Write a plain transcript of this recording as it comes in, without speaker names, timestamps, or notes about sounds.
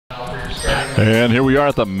And here we are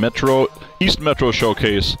at the East Metro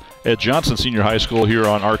Showcase at Johnson Senior High School here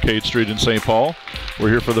on Arcade Street in St. Paul. We're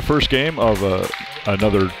here for the first game of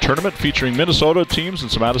another tournament featuring Minnesota teams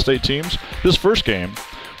and some out-of-state teams. This first game,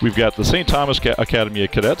 we've got the St. Thomas Academy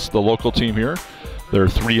of Cadets, the local team here. They're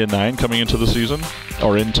 3-9 coming into the season,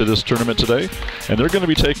 or into this tournament today. And they're going to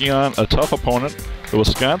be taking on a tough opponent, the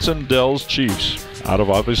Wisconsin Dells Chiefs. Out of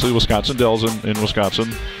obviously Wisconsin Dells in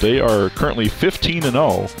Wisconsin. They are currently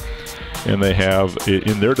 15-0. And they have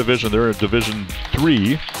in their division, they're in Division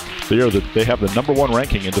 3. They have the #1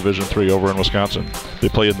 ranking in Division 3 over in Wisconsin. They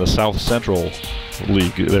play in the South Central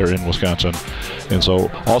League there in Wisconsin. And so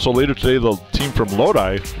also later today, the team from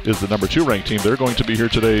Lodi is the #2 ranked team. They're going to be here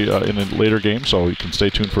today in a later game, so you can stay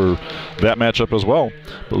tuned for that matchup as well.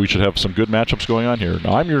 But we should have some good matchups going on here.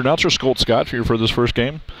 Now, I'm your announcer, Skolt Scott, here for this first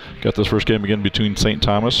game. Got this first game again between St.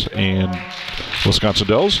 Thomas and Wisconsin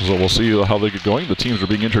Dells, so we'll see how they get going. The teams are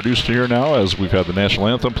being introduced here now as we've had the national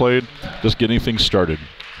anthem played, just getting things started.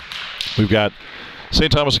 We've got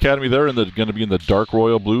St. Thomas Academy there, going to be in the dark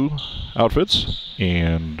royal blue outfits,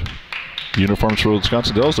 and the uniforms for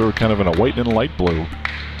Wisconsin Dells, they're kind of in a white and light blue.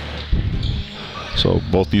 So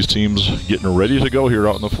both these teams getting ready to go here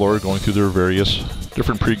out on the floor, going through their various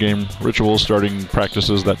different pregame rituals, starting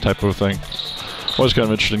practices, that type of thing. Always kind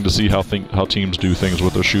of interesting to see how teams do things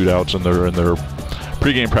with their shootouts and their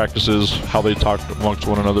pregame practices, how they talk amongst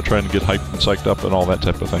one another, trying to get hyped and psyched up and all that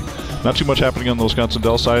type of thing. Not too much happening on the Wisconsin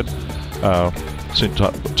Dells side.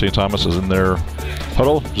 St. Thomas is in their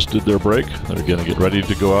huddle, just did their break. They're going to get ready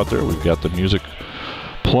to go out there. We've got the music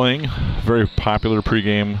playing, very popular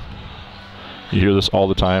pregame. You hear this all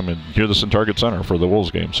the time, and you hear this in Target Center for the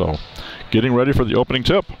Wolves game. So getting ready for the opening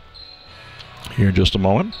tip here in just a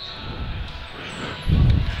moment.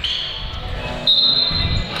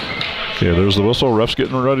 Okay, there's the whistle. Ref's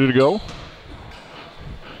getting ready to go.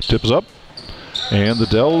 Tip is up. And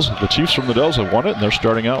the Chiefs from the Dells have won it, and they're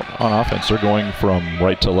starting out on offense. They're going from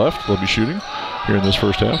right to left. They'll be shooting here in this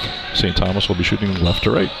first half. St. Thomas will be shooting left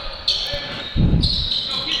to right.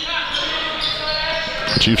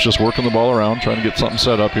 The Chiefs just working the ball around, trying to get something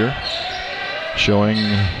set up here. Showing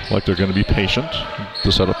like they're going to be patient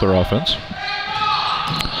to set up their offense.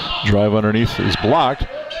 Drive underneath is blocked.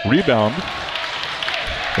 Rebound.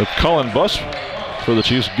 The Cullen Buss for the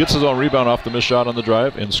Chiefs gets his own rebound off the missed shot on the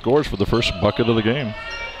drive and scores for the first bucket of the game.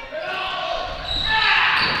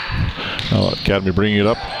 Now Academy bringing it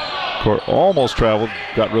up. Court almost traveled,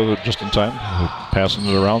 got rid of it just in time. Passing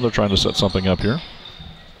it around, they're trying to set something up here.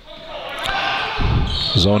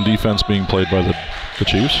 Zone defense being played by the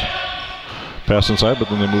Chiefs. Pass inside, but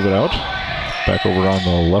then they move it out. Back over on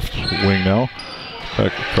the left wing now.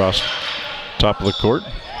 Back across top of the court.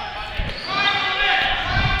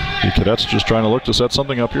 The Cadets just trying to look to set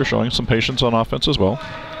something up here, showing some patience on offense as well.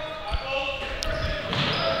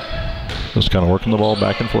 Just kind of working the ball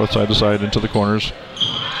back and forth, side to side, into the corners.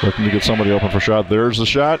 Looking to get somebody open for shot. There's the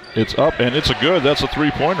shot. It's up, and it's a good. That's a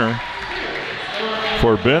three-pointer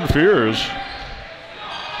for Ben Fears.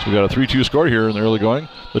 So we got a 3-2 score here in the early going.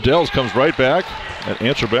 The Dells comes right back and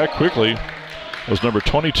answer back quickly. It was number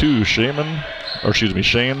 22, Shane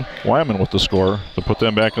Wyman with the score to put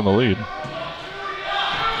them back in the lead.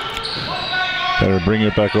 They're bringing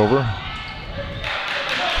it back over.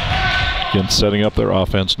 Again, setting up their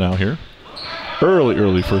offense now here.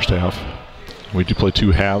 Early first half. We do play two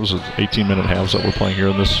halves, 18-minute halves that we're playing here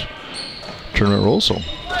in this tournament rules. So,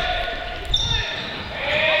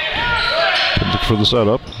 look for the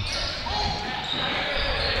setup.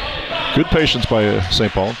 Good patience by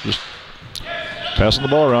St. Paul. Just passing the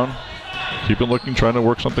ball around. Keep it looking, trying to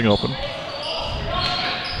work something open.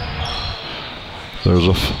 There's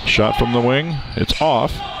a shot from the wing. It's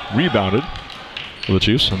off. Rebounded for the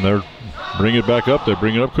Chiefs, and they're bringing it back up. They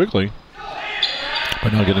bring it up quickly.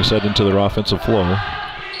 But now getting set into their offensive flow.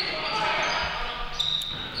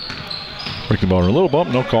 Breaking the ball in a little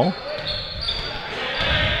bump, no call.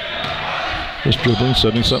 Just dribbling,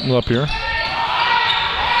 setting something up here.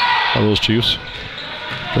 All those Chiefs.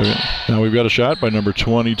 Now we've got a shot by number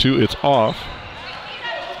 22. It's off.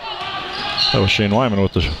 That was Shane Wyman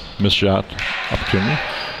with the missed shot opportunity.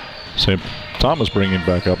 St. Thomas bringing it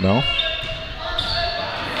back up now.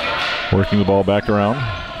 Working the ball back around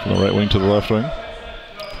from the right wing to the left wing.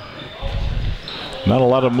 Not a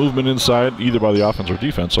lot of movement inside either by the offense or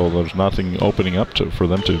defense, so there's nothing opening up for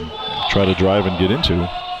them to try to drive and get into.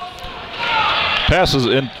 Passes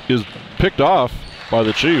and is picked off by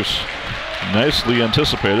the Chiefs. Nicely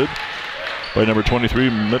anticipated by number 23,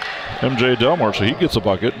 MJ Delmore, so he gets a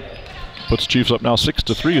bucket. Puts Chiefs up now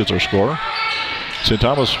 6-3 is their score. St.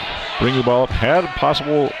 Thomas bringing the ball up. Had a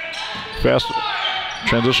possible fast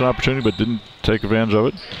transition opportunity but didn't take advantage of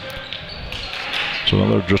it. So now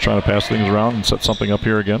they're just trying to pass things around and set something up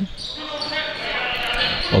here again.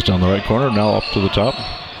 Ball's down the right corner, now up to the top.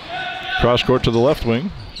 Cross court to the left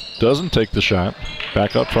wing. Doesn't take the shot.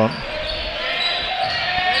 Back up front.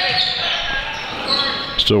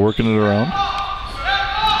 Still working it around.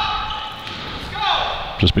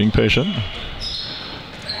 Just being patient.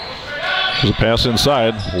 There's a pass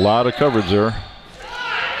inside. A lot of coverage there.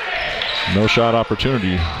 No shot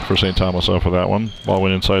opportunity for St. Thomas off of that one. Ball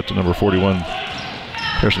went inside to number 41,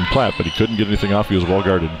 Harrison Platt, but he couldn't get anything off. He was well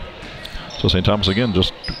guarded. So St. Thomas again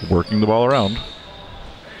just working the ball around.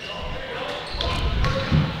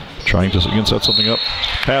 Trying to again set something up.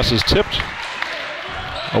 Pass is tipped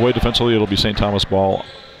away defensively. It'll be St. Thomas ball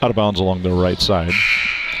out of bounds along the right side.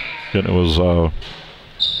 Again, it was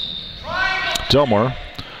Delmore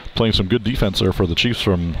playing some good defense there for the Chiefs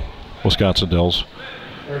from Wisconsin Dells.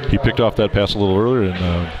 He picked off that pass a little earlier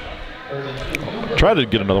and tried to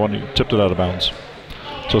get another one. He tipped it out of bounds.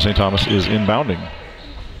 So St. Thomas is inbounding.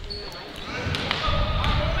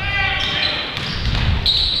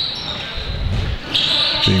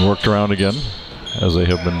 Being worked around again, as they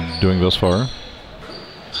have been doing thus far.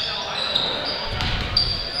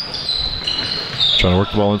 Trying to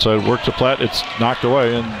work the ball inside, work to Platt. It's knocked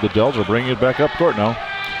away, and the Dells are bringing it back up court now.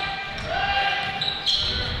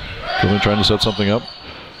 Really trying to set something up.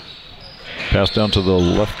 Pass down to the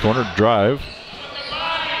left corner, drive,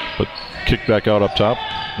 but kick back out up top.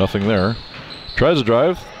 Nothing there. Tries to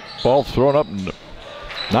drive, ball thrown up.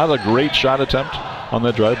 Not a great shot attempt on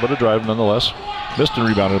that drive, but a drive nonetheless. Missed and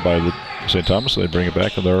rebounded by the St. Thomas. They bring it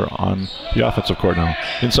back, and they're on the offensive court now.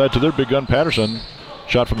 Inside to their big gun, Patterson.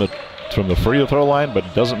 Shot from the free throw line,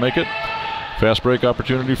 but doesn't make it. Fast break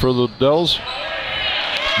opportunity for the Dells.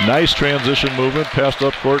 Nice transition movement, passed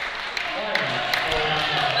up court.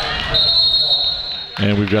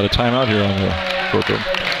 And we've got a timeout here on the court there.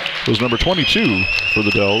 It was number 22 for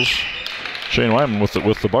the Dells, Shane Wyman with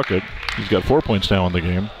the bucket. He's got 4 points now in the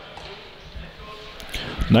game.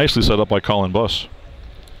 Nicely set up by Colin Buss.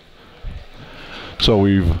 So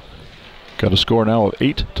we've got a score now of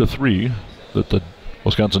 8-3 that the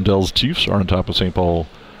Wisconsin Dells Chiefs are on top of St. Paul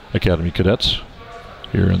Academy Cadets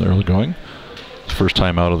here in the early going. First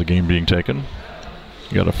time out of the game being taken.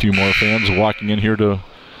 You got a few more fans walking in here to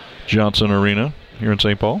Johnson Arena here in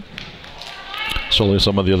St. Paul. Slowly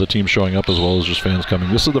some of the other teams showing up as well as just fans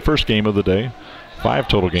coming. This is the first game of the day. 5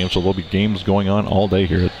 total games, so there'll be games going on all day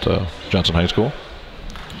here at Johnson High School.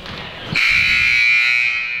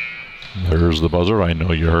 There's the buzzer. I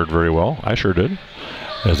know you heard very well. I sure did.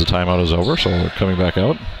 As the timeout is over, so they're coming back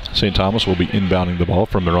out. St. Thomas will be inbounding the ball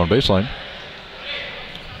from their own baseline.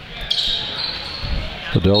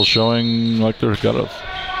 The Dells showing like they've got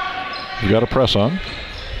a press on.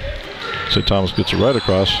 St. Thomas gets it right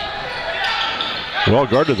across. Well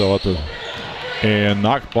guarded though and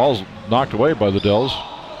ball's knocked away by the Dells.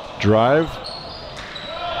 Drive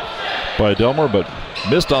by Delmore, but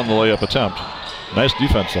missed on the layup attempt. Nice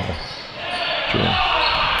defense though.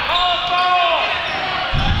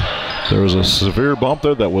 There was a severe bump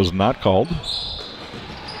there that was not called.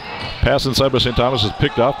 Pass inside by St. Thomas is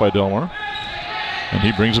picked off by Delmore. And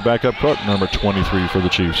he brings it back up court, number 23 for the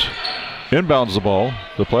Chiefs. Inbounds the ball.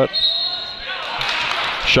 The Platt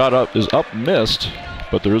shot up is up, missed,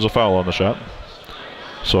 but there is a foul on the shot.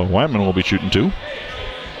 So Wyman will be shooting 2.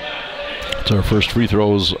 It's our first free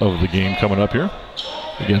throws of the game coming up here.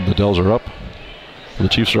 Again, the Dells are up. The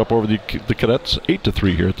Chiefs are up over the Cadets,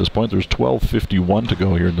 8-3 here at this point. There's 12:51 to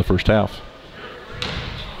go here in the first half.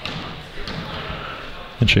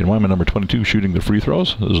 And Shane Wyman, number 22, shooting the free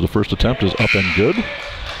throws. This is the first attempt, is up and good.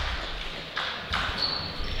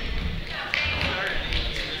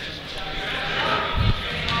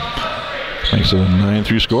 Makes it a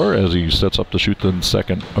 9-3 score as he sets up to shoot the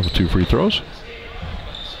second of 2 free throws.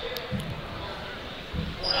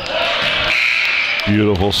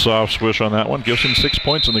 Beautiful soft swish on that one. Gives him 6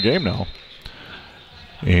 points in the game now.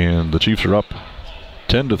 And the Chiefs are up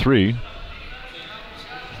 10-3.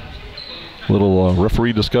 Little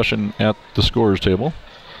referee discussion at the scorer's table.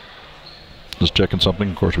 Just checking something.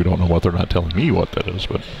 Of course, we don't know what they're not telling me what that is,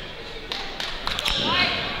 but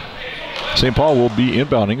St. Paul will be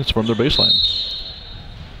inbounding. It's from their baseline.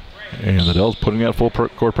 And the Dells putting that full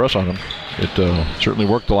court press on them. It certainly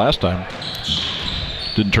worked the last time.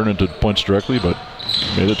 Didn't turn into points directly, but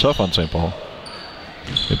made it tough on St. Paul.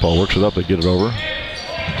 St. Paul works it up. They get it over.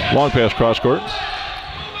 Long pass cross court.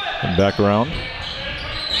 And back around.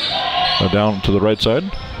 Down to the right side.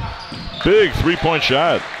 Big 3-point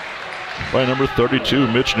shot by number 32,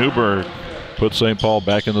 Mitch Newberg. Puts St. Paul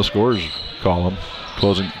back in the scores column.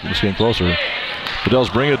 Closing, it's getting closer. The Dells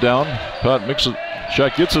bring it down. Putt makes it.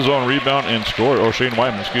 Shot gets his own rebound and score. Or Shane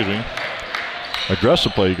Wyman, excuse me.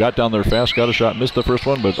 Aggressive play. He got down there fast, got a shot, missed the first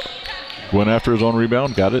one, but went after his own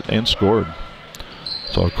rebound, got it, and scored.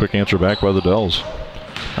 So a quick answer back by the Dells.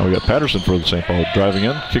 Now we got Patterson for the St. Paul driving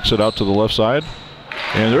in, kicks it out to the left side,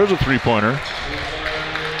 and there's a three-pointer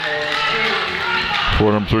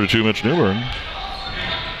for number 32, Mitch Newbern.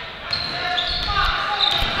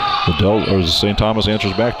 The St. Thomas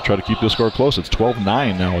answers back to try to keep this score close. It's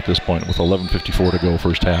 12-9 now at this point with 11:54 to go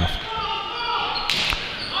first half.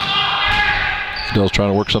 Dells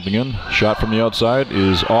trying to work something in. Shot from the outside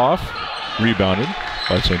is off. Rebounded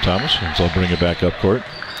by St. Thomas. And so I'll bring it back up court.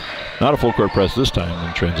 Not a full court press this time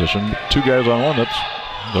in transition. Two guys on one.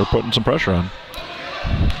 They're putting some pressure on.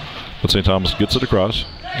 But St. Thomas gets it across.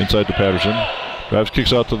 Inside to Patterson. Drives,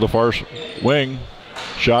 kicks out to the far wing.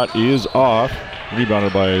 Shot is off.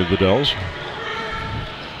 Rebounded by the Dells.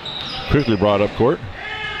 Quickly brought up court.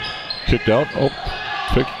 Kicked out.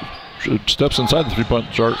 Steps inside the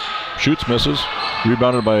three-point chart. Shoots, misses.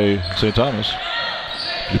 Rebounded by St. Thomas.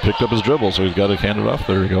 He picked up his dribble, so he's got to hand it off.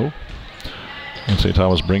 There we go. And St.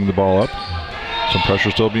 Thomas bring the ball up. Some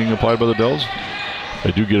pressure still being applied by the Dells.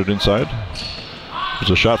 They do get it inside.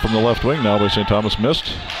 There's a shot from the left wing now by St. Thomas.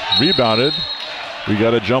 Missed. Rebounded. We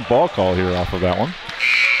got a jump ball call here off of that one.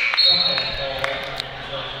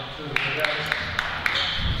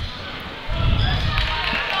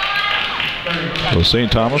 So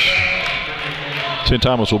St. Thomas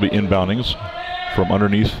will be inboundings from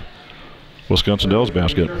underneath Wisconsin Dells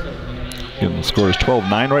basket. And the score is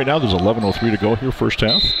 12-9 right now. There's 11:03 to go here, first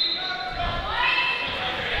half.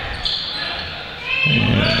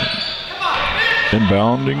 And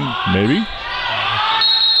inbounding, maybe.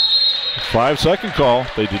 5-second call.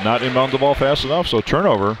 They did not inbound the ball fast enough, so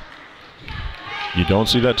turnover. You don't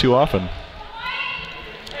see that too often.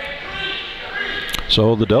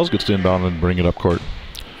 So the Dells gets to inbound and bring it up court.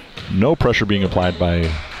 No pressure being applied by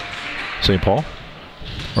St. Paul,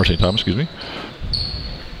 or St. Thomas, excuse me.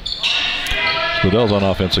 So the Dells on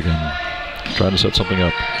offense again, trying to set something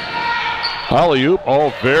up. Alley-oop,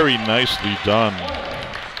 all very nicely done.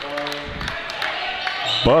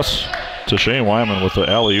 Bus to Shane Wyman with the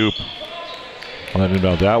alley-oop on that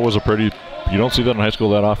inbound. That was a pretty, you don't see that in high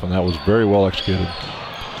school that often. That was very well executed.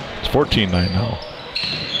 It's 14-9 now.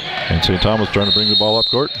 And St. Thomas trying to bring the ball up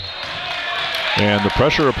court. And the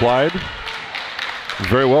pressure applied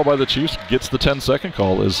very well by the Chiefs. Gets the 10-second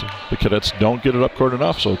call as the Cadets don't get it up court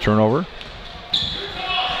enough, so turnover.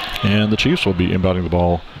 And the Chiefs will be inbounding the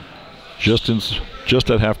ball just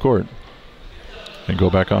at half court and go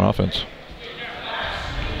back on offense.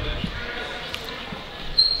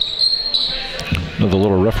 Another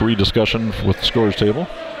little referee discussion with the scorer's table.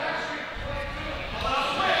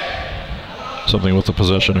 Something with the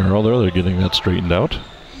possession arrow there. They're getting that straightened out.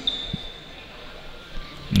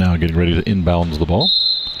 Now getting ready to inbound the ball.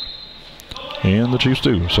 And the Chiefs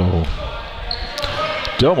do. So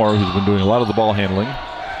Delmore, who's been doing a lot of the ball handling,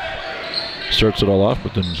 starts it all off,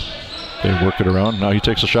 but then they work it around. Now he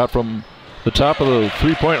takes a shot from the top of the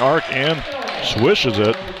three-point arc and swishes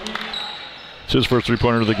it. It's his first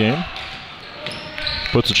three-pointer of the game.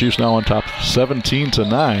 Puts the Chiefs now on top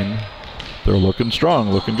 17-9. They're looking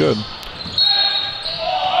strong, looking good.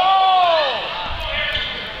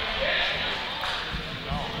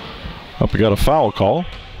 Up, we got a foul call.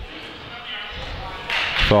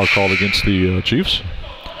 Foul called against the Chiefs.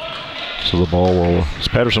 So the ball will, as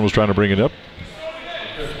Patterson was trying to bring it up.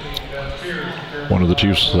 One of the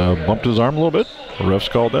Chiefs bumped his arm a little bit. The refs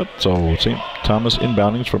called that. So St. Thomas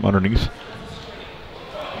inboundings from underneath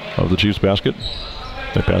of the Chiefs basket.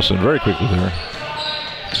 They pass in very quickly there.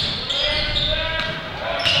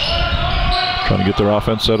 Trying to get their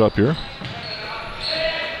offense set up here.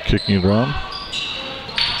 Kicking it around.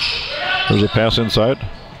 There's a pass inside.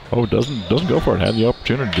 Oh, doesn't go for it. Had the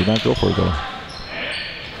opportunity, did not go for it though.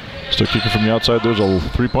 Still kicking from the outside. There's a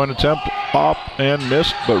three-point attempt. Up and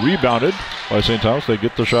missed, but rebounded by St. Thomas. They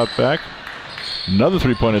get the shot back. Another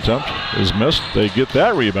three-point attempt is missed. They get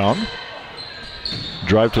that rebound.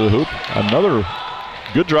 Drive to the hoop. Another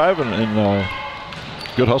good drive and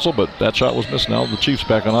good hustle, but that shot was missed. Now the Chiefs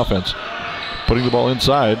back on offense. Putting the ball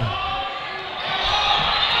inside.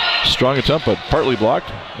 Strong attempt, but partly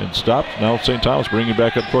blocked and stopped. Now St. Thomas bringing it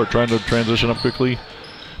back up court, trying to transition up quickly,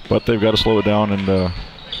 but they've got to slow it down and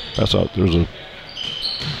pass out. There's a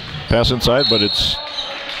pass inside, but is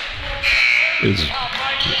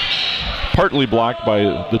partly blocked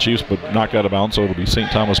by the Chiefs, but knocked out of bounds, so it'll be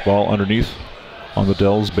St. Thomas ball underneath on the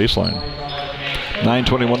Dells baseline.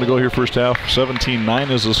 9:21 to go here first half.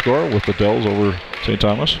 17-9 is the score with the Dells over St.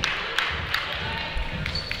 Thomas.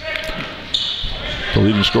 The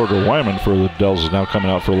leading scorer, Wyman, for the Dells is now coming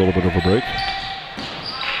out for a little bit of a break.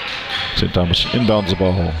 St. Thomas inbounds the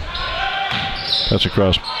ball. Pass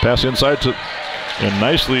across. Pass inside to, and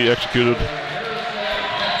nicely executed.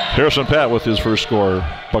 Harrison Pat with his first score.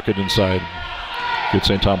 Bucket inside. Get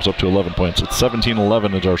St. Thomas up to 11 points. It's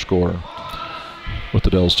 17-11 is our score, with the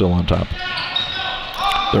Dells still on top.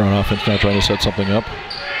 They're on offense now, trying to set something up.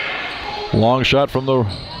 Long shot from the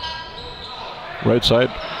right side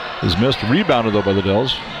is missed. Rebounded though by the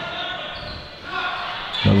Dells.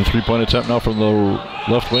 Another three-point attempt now from the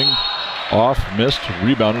left wing. Off, missed,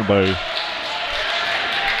 rebounded by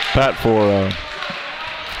Pat for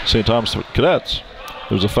St. Thomas Cadets.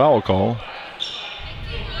 There's a foul call.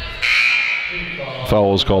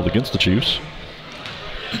 Foul was called against the Chiefs.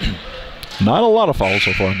 Not a lot of fouls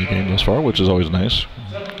so far in the game thus far, which is always nice.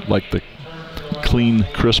 Like the clean,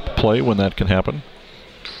 crisp play when that can happen.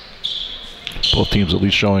 Both teams at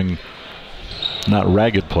least showing not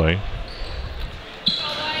ragged play.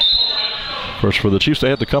 Of course, for the Chiefs, they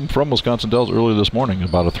had to come from Wisconsin Dells early this morning,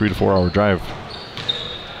 about a 3 to 4 hour drive,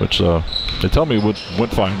 which they tell me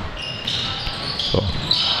went fine. So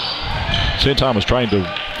St. Thomas trying to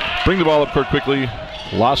bring the ball up court quickly,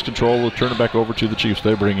 lost control, turn it back over to the Chiefs.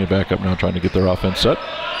 They bring it back up now, trying to get their offense set.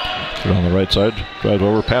 They're on the right side, drive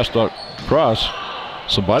over, pass across,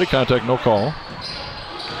 some body contact, no call.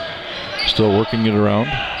 Still working it around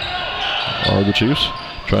are the Chiefs,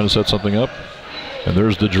 trying to set something up. And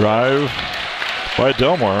there's the drive by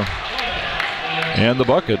Delmore, and the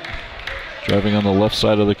bucket. Driving on the left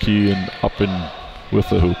side of the key and up in with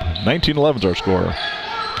the hoop. 19-11 is our score.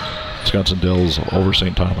 Wisconsin Dells over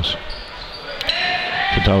St. Thomas.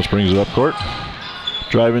 St. Thomas brings it up court.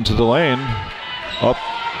 Drive into the lane. Up.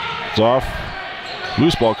 It's off.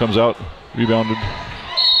 Loose ball comes out. Rebounded.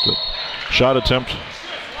 The shot attempt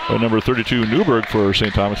by number 32 Newberg for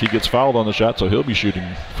St. Thomas. He gets fouled on the shot, so he'll be shooting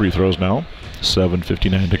free throws now.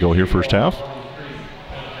 7:59 to go here, first half.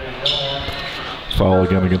 Foul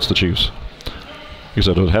again against the Chiefs. Like I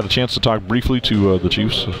said, I had a chance to talk briefly to the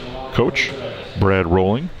Chiefs coach, Brad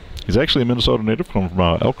Rolling. He's actually a Minnesota native from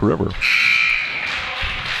Elk River,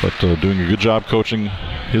 but doing a good job coaching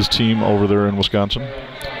his team over there in Wisconsin.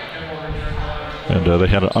 And they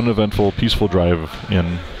had an uneventful, peaceful drive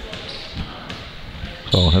in.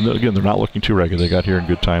 So, and again, they're not looking too ragged. They got here in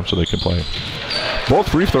good time so they can play. Both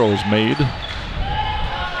free throws made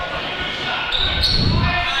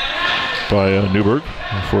by Newberg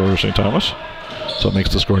for St. Thomas. So it makes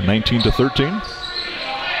the score 19-13.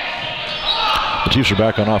 The Chiefs are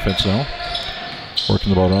back on offense now. Working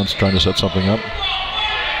the ball around, trying to set something up.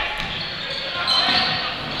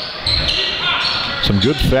 Some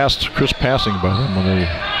good, fast, crisp passing by them when they're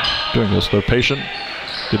doing this. They're patient,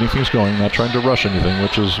 getting things going, not trying to rush anything,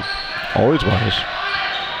 which is always wise.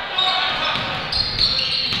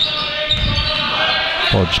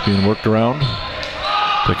 Ball just being worked around.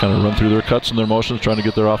 They kind of run through their cuts and their motions, trying to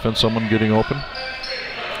get their offense, someone getting open.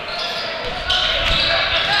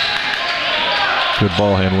 Good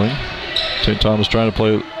ball handling. St. Thomas trying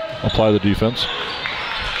to apply the defense.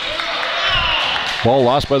 Ball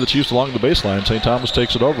lost by the Chiefs along the baseline. St. Thomas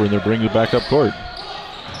takes it over and they're bringing it back up court.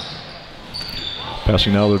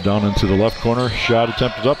 Passing now, they're down into the left corner. Shot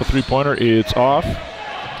attempted up, a three-pointer. It's off.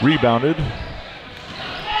 Rebounded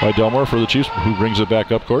by Delmore for the Chiefs, who brings it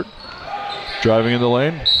back up court. Driving in the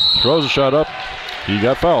lane, throws a shot up. He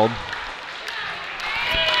got fouled.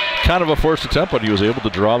 Kind of a forced attempt, but he was able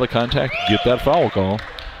to draw the contact, get that foul call.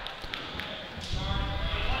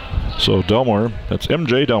 So Delmore, that's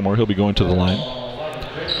MJ Delmore, he'll be going to the line.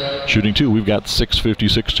 Shooting two. We've got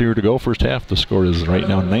 6:56 here to go, first half. The score is right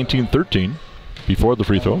now 19-13 before the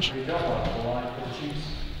free throws.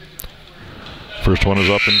 First one is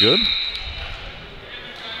up and good.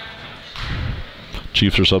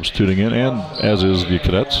 Chiefs are substituting in, and as is the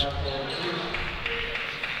Cadets.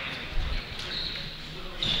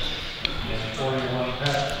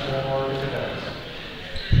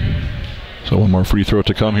 So one more free throw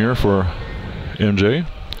to come here for MJ.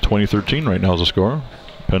 20-13 right now is the score,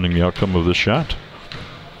 pending the outcome of this shot.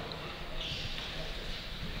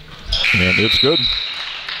 And it's good.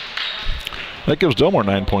 That gives Delmore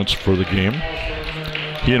 9 points for the game.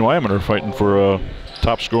 He and Wyman are fighting for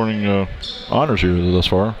top scoring honors here thus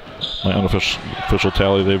far. My unofficial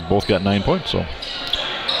tally, they've both got 9 points. So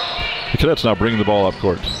the Cadets now bringing the ball up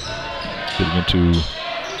court. Getting into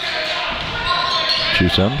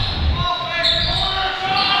Chiefs end.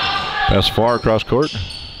 Pass far across court.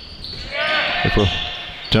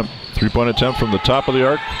 Three-point attempt from the top of the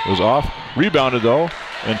arc was off. Rebounded though,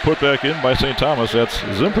 and put back in by St. Thomas. That's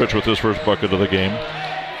Zimprich with his first bucket of the game.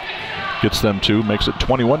 Gets them two, makes it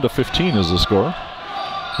 21-15 is the score.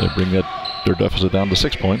 They bring their deficit down to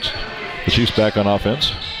 6 points. The Chiefs back on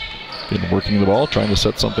offense. Working the ball, trying to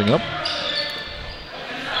set something up.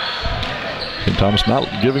 St. Thomas not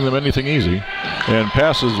giving them anything easy. And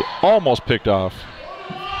pass is almost picked off.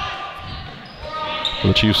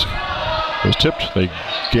 The Chiefs was tipped. They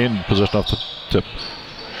gained possession off the tip.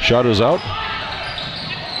 Shot is out.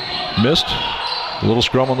 Missed. A little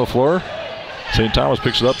scrum on the floor. St. Thomas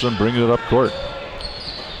picks it up and brings it up court.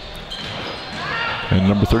 And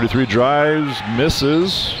number 33 drives,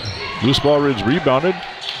 misses. Loose ball is rebounded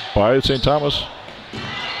by St. Thomas.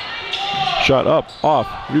 Shot up, off,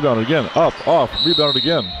 rebounded again, up, off, rebounded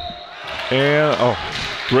again. And, oh,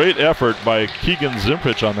 great effort by Keegan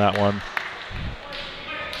Zimprich on that one.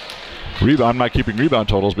 I'm not keeping rebound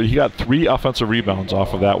totals, but he got 3 offensive rebounds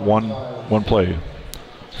off of that one play.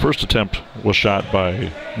 First attempt was shot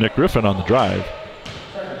by Nick Griffin on the drive.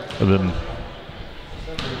 And then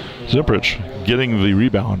Zimprich getting the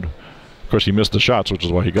rebound. Of course, he missed the shots, which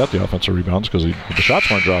is why he got the offensive rebounds, because the shots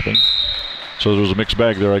weren't dropping. So there was a mixed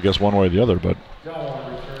bag there, I guess, one way or the other. But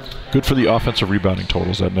good for the offensive rebounding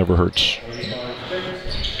totals. That never hurts.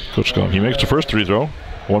 Coach Scott, he makes the first free throw.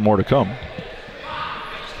 One more to come.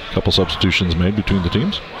 A couple substitutions made between the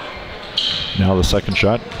teams. Now the second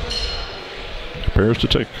shot prepares to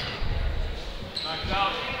take.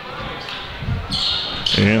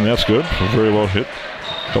 And that's good. Very well hit.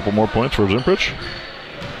 A couple more points for Zimprich.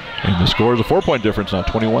 And the score is a 4-point difference now,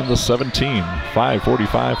 21-17.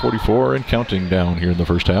 5:45-44 and counting down here in the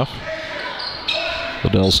first half.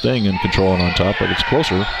 Liddell's staying in control and on top, but it's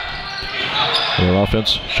closer. Their offense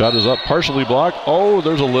shot is up, partially blocked. Oh,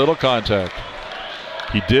 there's a little contact.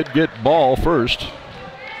 He did get ball first.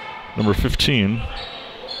 Number 15,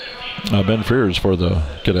 Ben Fears for the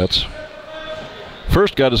Cadets.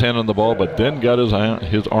 First got his hand on the ball, but then got his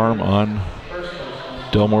arm on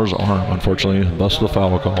Delmore's arm, unfortunately, thus the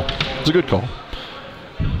foul call. It's a good call.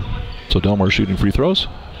 So Delmore shooting free throws.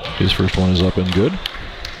 His first one is up and good.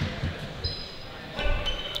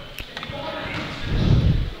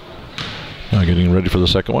 Now getting ready for the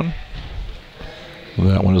second one.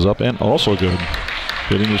 That one is up and also good.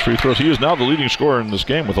 Hitting his free throws. He is now the leading scorer in this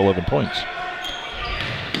game with 11 points.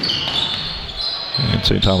 And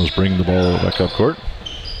St. Thomas bringing the ball back up court.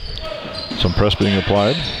 Some press being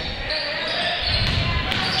applied.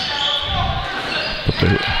 But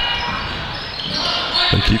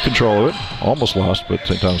they keep control of it. Almost lost, but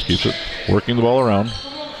St. Thomas keeps it. Working the ball around.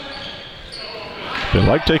 They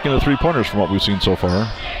like taking the three-pointers from what we've seen so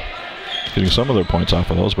far. Getting some of their points off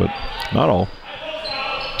of those, but not all.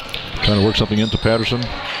 Trying to work something into Patterson.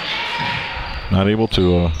 Not able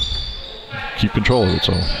to keep control of it,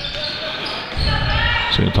 so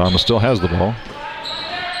St. Thomas still has the ball.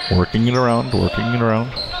 Working it around, working it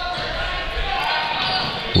around.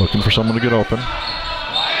 Looking for someone to get open.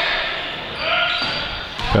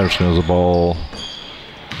 Patterson has the ball.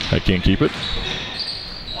 I can't keep it.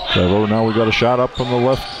 Drive over now. We got a shot up from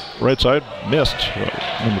the right side. Missed.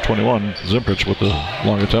 Number 21, Zimprich with the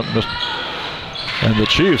long attempt. Missed. And the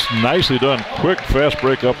Chiefs, nicely done. Quick, fast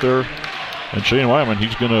break up there. And Shane Wyman,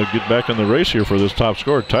 he's going to get back in the race here for this top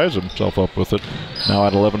score. Ties himself up with it. Now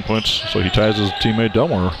at 11 points. So he ties his teammate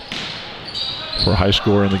Delmore for a high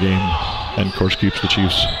score in the game. And of course keeps the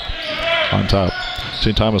Chiefs on top.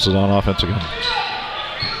 St. Thomas is on offense again.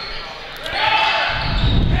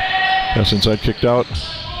 Pass inside, kicked out.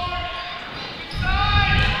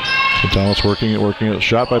 St. Thomas working it.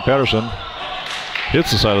 Shot by Patterson.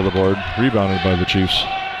 Hits the side of the board. Rebounded by the Chiefs.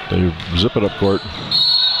 They zip it up court.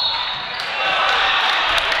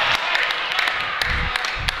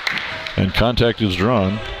 And contact is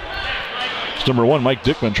drawn. It's number 1, Mike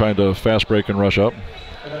Dickman, trying to fast break and rush up.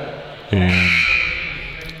 And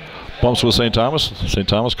bumps with St. Thomas. St.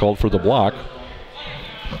 Thomas called for the block.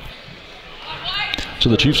 So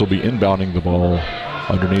the Chiefs will be inbounding the ball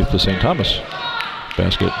underneath the St. Thomas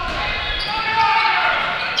basket.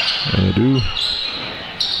 And they do.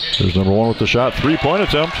 There's number 1 with the shot. 3-point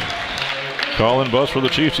attempt. Call and bust for the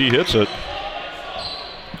Chiefs. He hits it.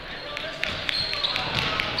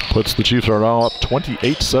 Puts the Chiefs are now up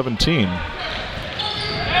 28-17.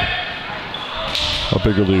 A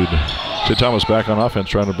bigger lead. St. Thomas back on offense,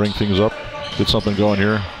 trying to bring things up. Get something going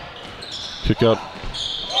here. Kick out.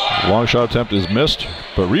 Long shot attempt is missed,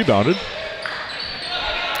 but rebounded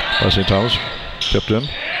by St. Thomas. Tipped in.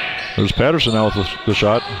 There's Patterson now with the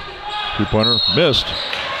shot. 3-pointer. Missed.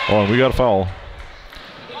 Oh, and we got a foul.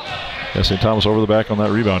 Yeah, St. Thomas over the back on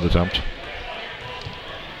that rebound attempt.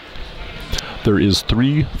 There is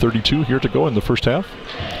 3:32 here to go in the first half.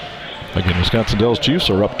 Again, Wisconsin Dells Chiefs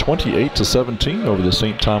are up 28-17 over the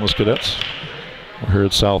St. Thomas Cadets. We're here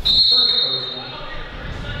at South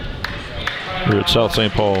here at South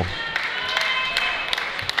St. Paul,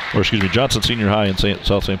 or excuse me, Johnson Senior High in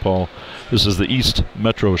South St. Paul. This is the East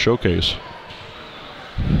Metro Showcase,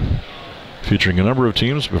 featuring a number of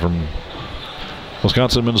teams from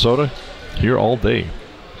Wisconsin, Minnesota, here all day.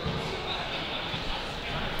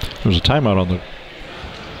 There's a timeout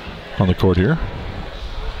on the court here,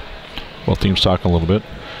 while teams talk a little bit.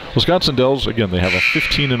 Wisconsin Dells, again, they have a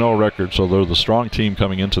 15-0 record, so they're the strong team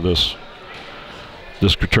coming into this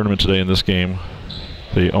tournament today in this game.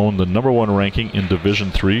 They own the #1 ranking in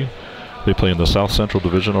Division III. They play in the South Central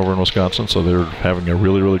Division over in Wisconsin, so they're having a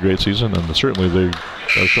really, really great season, and certainly they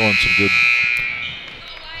are showing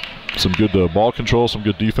some good ball control, some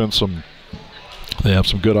good defense. They have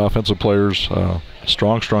some good offensive players.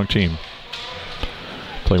 Strong team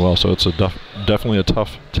playing well. So it's definitely a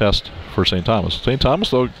tough test for St. Thomas. St. Thomas,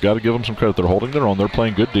 though, got to give them some credit. They're holding their own. They're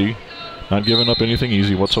playing good D, not giving up anything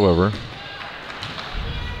easy whatsoever.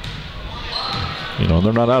 And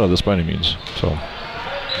they're not out of this by any means. So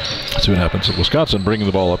let's see what happens. Wisconsin bringing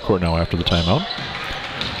the ball up court now after the timeout.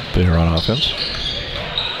 They are on offense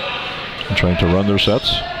and trying to run their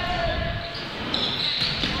sets.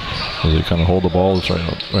 So they kind of hold the ball. It's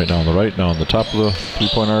right now on the right, now on the top of the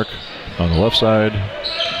three-point arc, on the left side.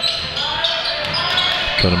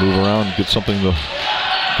 Trying to move around, get something to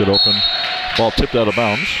get open. Ball tipped out of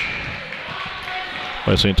bounds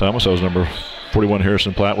by St. Thomas. That was number 41,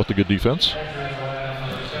 Harrison Platt, with the good defense.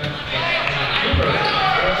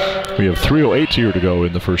 We have 3:08 here to go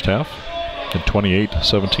in the first half, and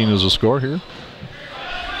 28-17 is the score here.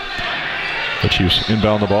 The Chiefs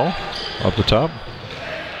inbound the ball up the top.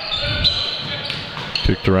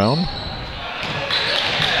 Kicked around.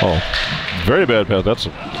 Oh, very bad pass. That's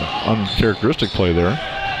an uncharacteristic play there.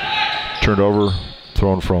 Turned over,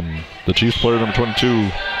 thrown from the Chiefs player, number 22,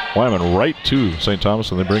 Wyman, right to St. Thomas,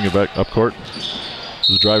 and they bring it back up court. This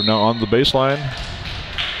is drive now on the baseline.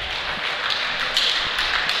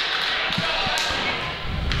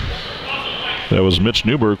 That was Mitch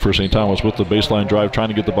Newberg for St. Thomas with the baseline drive, trying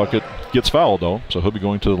to get the bucket. Gets fouled, though, so he'll be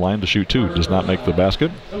going to the line to shoot two. Does not make the basket.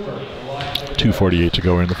 2:48 to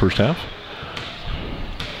go in the first half.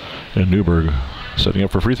 And Newberg setting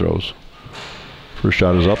up for free throws. First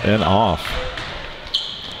shot is up and off.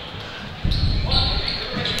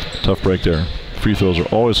 Tough break there. Free throws are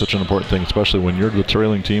always such an important thing, especially when you're the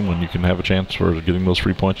trailing team, when you can have a chance for getting those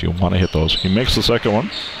free points. You want to hit those. He makes the second one.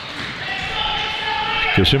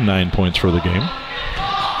 Gives him 9 points for the game.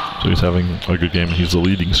 So he's having a good game. He's the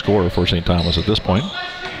leading scorer for St. Thomas at this point.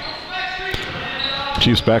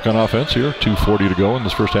 Chiefs back on offense here. 2:40 to go in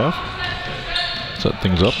this first half. Set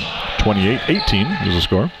things up. 28-18 is the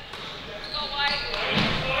score.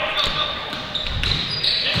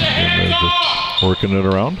 And they're just working it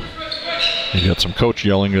around. You got some coach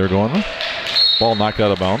yelling there going on. Ball knocked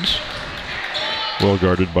out of bounds. Well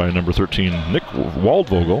guarded by number 13, Nick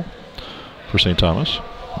Waldvogel for St. Thomas.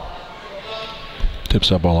 Tips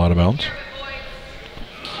that ball out of bounds.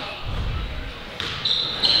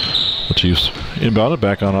 The Chiefs inbound it,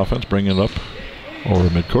 back on offense, bringing it up over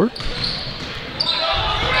midcourt.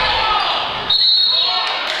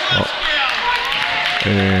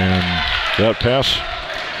 And that pass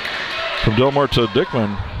from Delmore to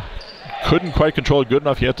Dickman couldn't quite control it good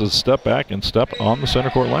enough. He had to step back and step on the center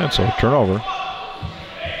court line, so turnover.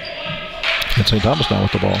 And St. Thomas now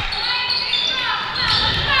with the ball.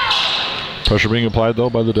 Pressure being applied, though,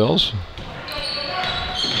 by the Dells.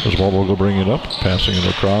 As Waldvogel will bring it up, passing it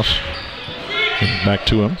across. And back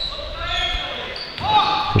to him.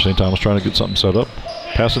 For St. Thomas trying to get something set up.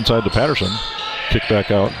 Pass inside to Patterson. Kick back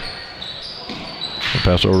out. And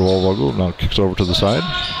pass over to Waldvogel. Now kicks over to the side.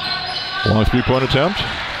 Long three-point attempt.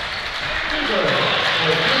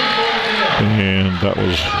 And that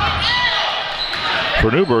was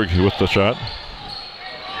for Newberg with the shot.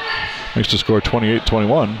 Makes the score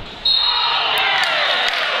 28-21.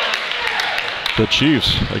 The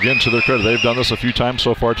Chiefs, again, to their credit, they've done this a few times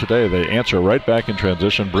so far today. They answer right back in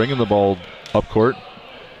transition, bringing the ball up court.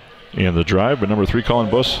 And the drive, but number 3, Colin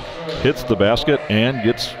Buss, hits the basket and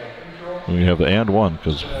gets, we have the and one,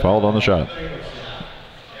 because fouled on the shot.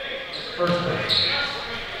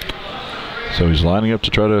 So he's lining up to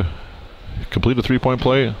try to complete a three-point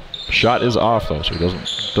play. Shot is off, though, so he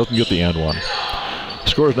doesn't get the and one. The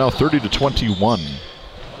score is now 30-21.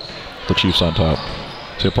 The Chiefs on top.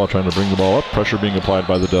 St. Paul trying to bring the ball up. Pressure being applied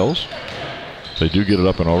by the Dells. They do get it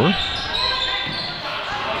up and over.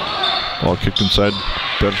 Ball kicked inside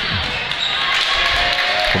from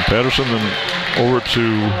Patterson and over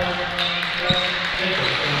to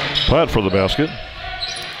Platt for the basket.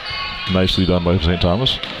 Nicely done by St.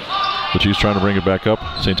 Thomas. The Chiefs trying to bring it back up.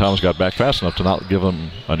 St. Thomas got back fast enough to not give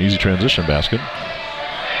them an easy transition basket.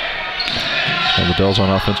 And the Dells on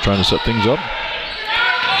offense trying to set things up.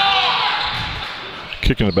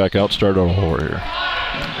 Kicking it back out, start over here.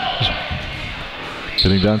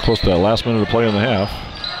 Getting down close to that last minute of play in the half.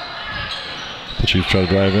 The Chiefs try to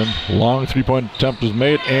drive in. Long three-point attempt is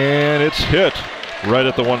made, and it's hit right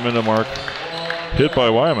at the 1 minute mark. Hit by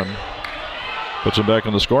Wyman. Puts them back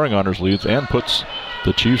in the scoring honors leads and puts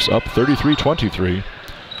the Chiefs up 33-23.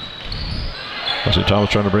 St. Thomas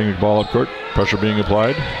trying to bring the ball up court. Pressure being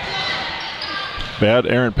applied. Bad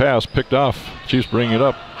errant pass picked off. Chiefs bring it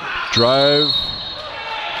up. Drive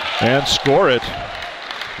and score it.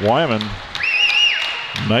 Wyman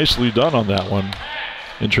nicely done on that one.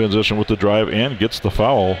 In transition with the drive and gets the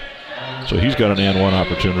foul. So he's got an and one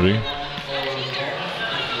opportunity.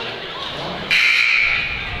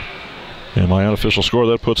 And my unofficial score,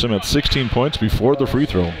 that puts him at 16 points before the free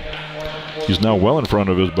throw. He's now well in front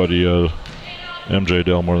of his buddy MJ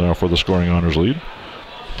Delmore now for the scoring honors lead.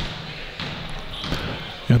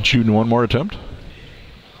 And shooting one more attempt.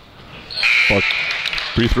 But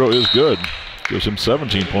free throw is good. Gives him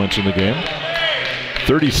 17 points in the game.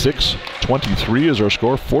 36-23 is our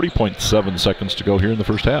score. 40.7 seconds to go here in the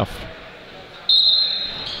first half.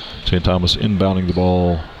 St. Thomas inbounding the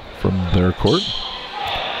ball from their court.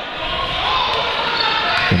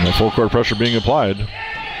 And the full court pressure being applied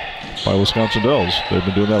by Wisconsin Dells. They've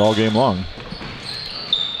been doing that all game long.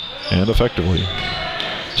 And effectively.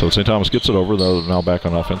 So St. Thomas gets it over. They're now back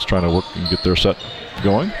on offense, trying to work and get their set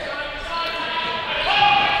going.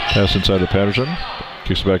 Pass inside to Patterson.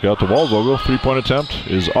 Kicks it back out to Waldvogel. Three-point attempt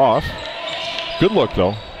is off. Good look,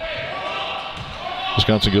 though.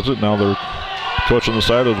 Wisconsin gets it. Now they're coaching the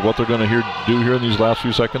side of what they're going to do here in these last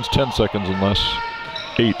few seconds. 10 seconds and less.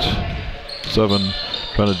 8, 7.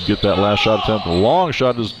 Trying to get that last shot attempt. A long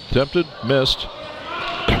shot is attempted. Missed.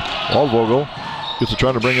 Waldvogel gets it,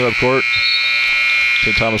 trying to bring it up court.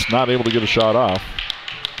 St. Thomas not able to get a shot off.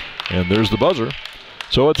 And there's the buzzer.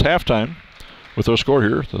 So it's halftime with our score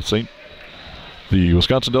here. The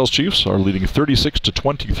Wisconsin Dells Chiefs are leading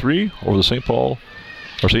 36-23 over the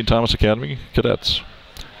St. Thomas Academy Cadets.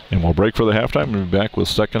 And we'll break for the halftime and be back with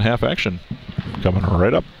second half action coming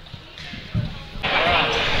right up.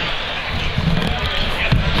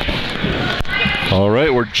 All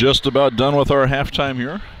right, we're just about done with our halftime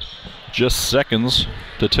here. Just seconds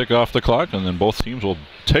to tick off the clock, and then both teams will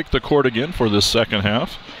take the court again for this second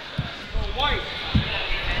half.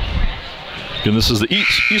 Again, this is the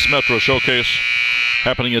East Metro Showcase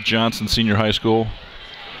happening at Johnson Senior High School.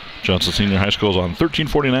 Johnson Senior High School is on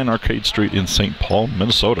 1349 Arcade Street in St. Paul,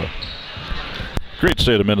 Minnesota. Great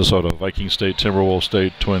state of Minnesota. Viking State, Timberwolf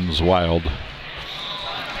State, Twins, Wild.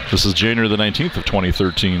 This is January the 19th of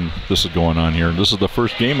 2013. This is going on here. This is the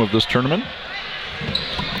first game of this tournament.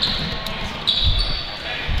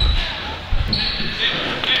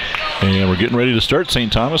 And we're getting ready to start.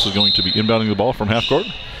 St. Thomas is going to be inbounding the ball from half court.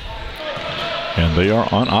 And they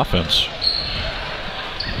are on offense.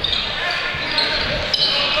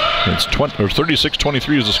 It's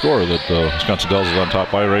 36-23 is the score that Wisconsin Dells is on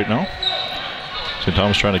top by right now. St.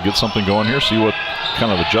 Thomas trying to get something going here, see what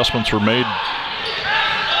kind of adjustments were made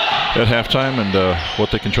at halftime and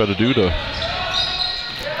what they can try to do to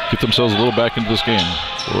get themselves a little back into this game.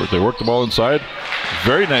 They work the ball inside.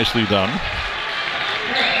 Very nicely done.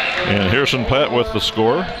 And Harrison Platt with the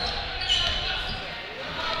score.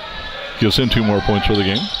 Gives him 2 more points for the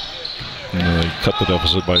game. And they cut the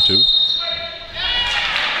deficit by 2.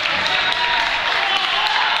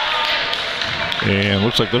 And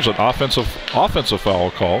looks like there's an offensive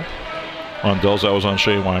foul call on Dells. That was on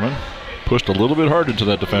Shea Wyman. Pushed a little bit hard into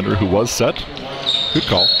that defender who was set. Good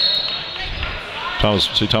call.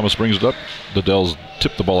 St. Thomas brings it up. The Dells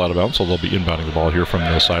tip the ball out of bounds, so they'll be inbounding the ball here from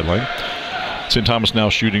the sideline. St. Thomas now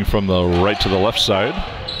shooting from the right to the left side,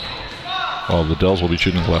 while the Dells will be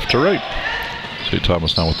shooting left to right. St.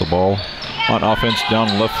 Thomas now with the ball on offense,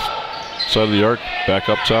 down left side of the arc, back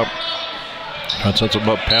up top. Trying to set some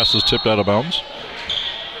up, pass is tipped out of bounds.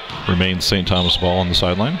 Remains St. Thomas ball on the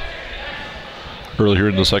sideline. Early here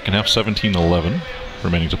in the second half, 17-11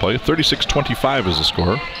 remaining to play. 36-25 is the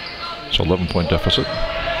score, so 11-point deficit.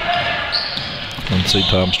 And St.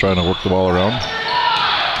 Thomas trying to work the ball around.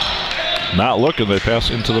 Not looking, they pass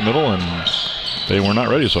into the middle, and they were not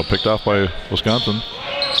ready, so picked off by Wisconsin.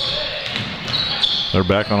 They're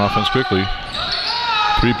back on offense quickly.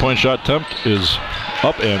 3-point shot attempt is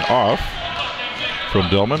up and off from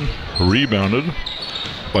Delman. Rebounded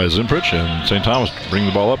by Zimprich, and St. Thomas bring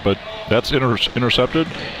the ball up, but that's intercepted.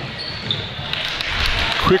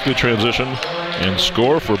 Quickly transition and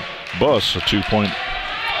score for Buss, a 2-point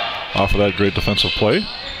off of that great defensive play.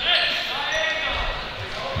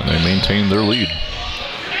 And they maintain their lead.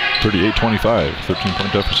 38-25,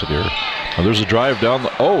 13-point deficit here. Now there's a drive down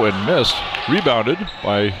the, and missed. Rebounded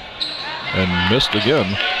by, and missed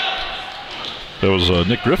again. That was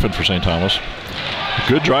Nick Griffin for St. Thomas.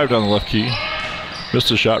 Good drive down the left key. Missed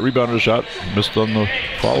a shot, rebounded a shot, missed on the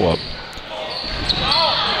follow-up.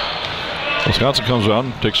 Wisconsin comes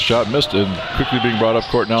down, takes a shot, missed, and quickly being brought up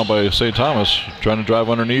court now by St. Thomas. Trying to drive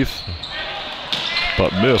underneath,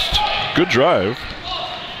 but missed. Good drive.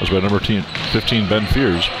 That was by number 15, Ben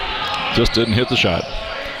Fears. Just didn't hit the shot.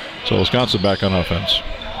 So Wisconsin back on offense.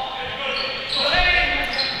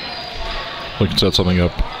 Looking to set something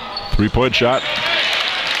up. 3-point shot.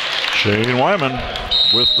 Shane Wyman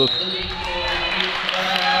with the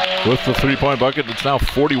 3-point bucket. It's now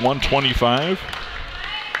 41-25.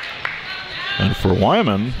 And for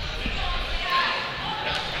Wyman,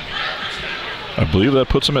 I believe that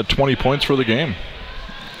puts him at 20 points for the game.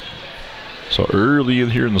 So early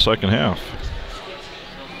in here in the second half.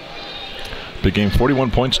 Big game,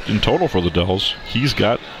 41 points in total for the Dells. He's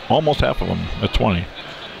got almost half of them at 20.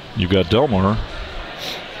 You've got Delmar,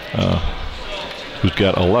 who's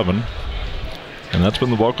got 11. And that's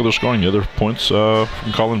been the bulk of their scoring. The other points from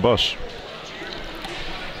Colin Buss.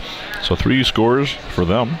 So 3 scores for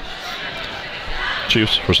them.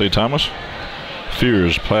 Chiefs for St. Thomas.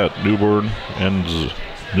 Fears, Platt, Newberg, and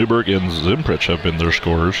Zimprich have been their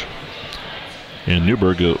scorers. And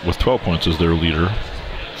Newberg with 12 points is their leader.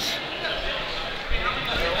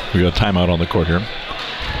 We got a timeout on the court here.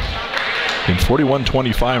 And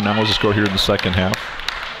 41-25 now is the score here in the second half.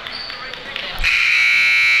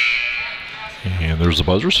 And there's the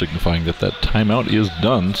buzzer signifying that that timeout is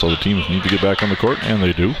done, so the teams need to get back on the court, and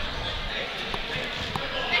they do.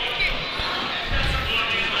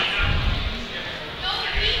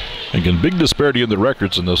 Again, big disparity in the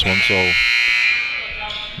records in this one, so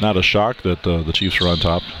not a shock that the Chiefs are on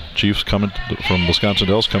top. Chiefs coming from Wisconsin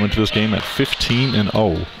Dells coming to this game at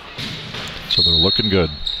 15-0. So they're looking good.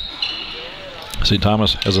 St.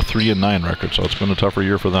 Thomas has a 3-9 record, so it's been a tougher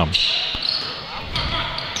year for them.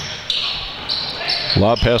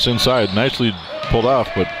 Lob pass inside, nicely pulled off,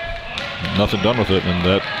 but nothing done with it. And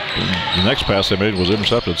that the next pass they made was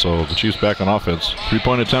intercepted, so the Chiefs back on offense.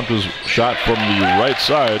 3-point attempt is shot from the right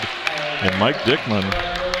side, and Mike Dickman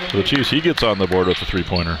for the Chiefs, he gets on the board with the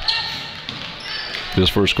 3-pointer. His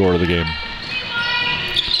first score of the game.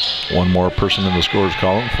 One more person in the scores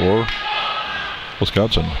column for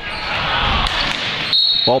Wisconsin.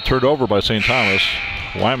 Ball turned over by St. Thomas.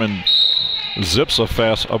 Wyman zips a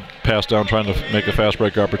fast pass down, trying to make a fast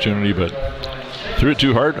break opportunity, but threw it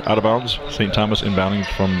too hard, out of bounds. St. Thomas inbounding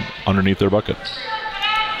from underneath their bucket.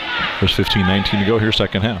 There's 15-19 to go here,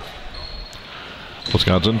 second half.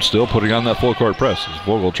 Wisconsin still putting on that full court press.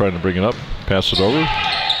 Vogel trying to bring it up, pass it over.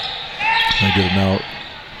 They get it now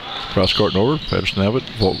cross court and over. Patterson have it.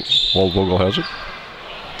 Vogel has it.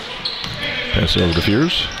 Pass it over to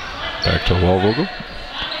Fears. Back to Vogel.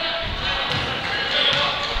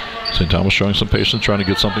 St. Thomas showing some patience, trying to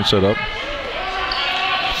get something set up.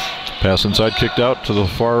 Pass inside, kicked out to the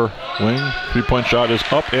far wing. 3-point shot is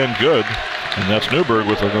up and good. And that's Newberg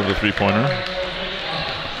with another 3-pointer.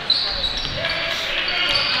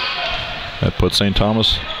 That puts St.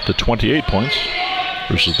 Thomas to 28 points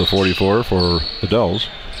versus the 44 for the Dells.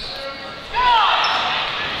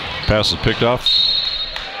 Pass is picked off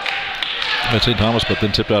by St. Thomas, but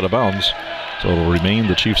then tipped out of bounds. So it'll remain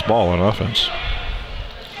the Chiefs' ball on offense.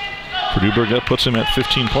 For Newberg, that puts him at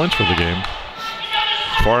 15 points for the game.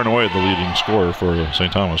 Far and away the leading scorer for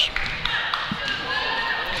St. Thomas.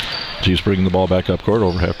 Chiefs bringing the ball back up court,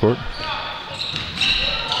 over half court.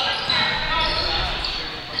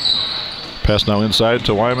 Pass now inside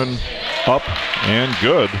to Wyman. Up and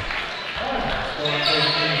good.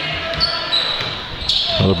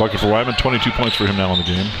 Another bucket for Wyman. 22 points for him now in the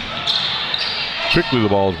game. Quickly the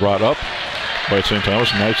ball is brought up by St.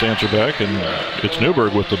 Thomas. Nice answer back, and it's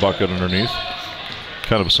Newberg with the bucket underneath.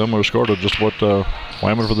 Kind of a similar score to just what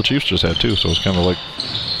Wyman for the Chiefs just had too, so it's kind of like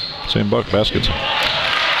same baskets.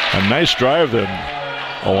 A nice drive then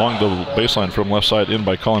along the baseline from left side in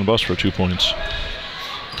by Colin Buss for 2 points.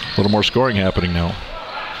 A little more scoring happening now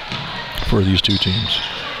for these two teams.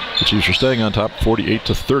 The Chiefs are staying on top.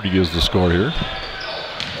 48-30 is the score here.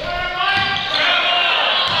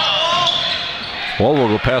 Waldo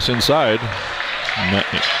will pass inside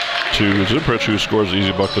to Zimprich, who scores the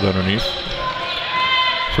easy bucket underneath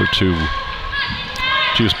for 2.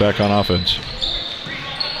 Chiefs back on offense.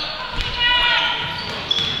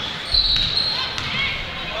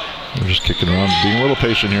 They're just kicking around, being a little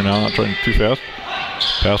patient here now, not trying too fast.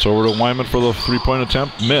 Pass over to Wyman for the three-point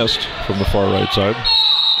attempt. Missed from the far right side.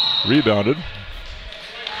 Rebounded.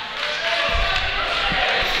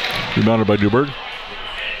 Rebounded by Newberg.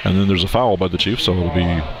 And then there's a foul by the Chiefs, so it'll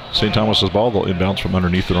be St. Thomas's ball. They'll inbounds from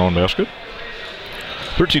underneath their own basket.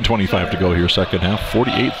 13:25 to go here, second half.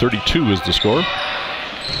 48-32 is the score.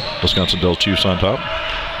 Wisconsin Dells Chiefs on top.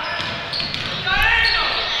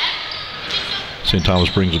 St. Thomas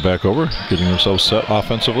brings it back over, getting themselves set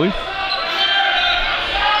offensively.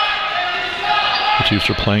 The Chiefs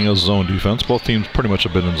are playing a zone defense. Both teams pretty much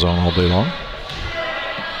have been in zone all day long.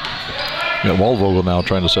 You got Waldvogel now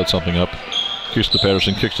trying to set something up. Kicks to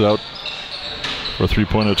Patterson, kicks it out for a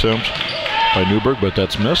three-point attempt by Newberg, but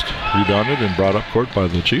that's missed. Rebounded and brought up court by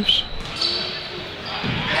the Chiefs.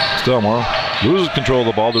 Stelmar loses control of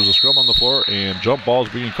the ball. There's a scrum on the floor, and jump ball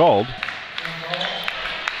is being called.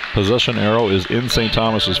 Possession arrow is in St.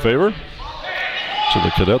 Thomas's favor, so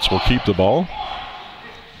the Cadets will keep the ball.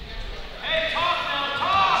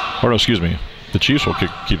 Or no, excuse me, the Chiefs will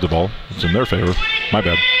keep the ball. It's in their favor. My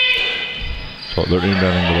bad. So they're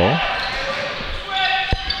inbounding the ball.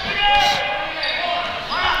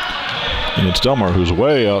 And it's Delmar who's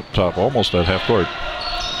way out top, almost at half court.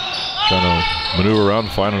 Trying to maneuver around,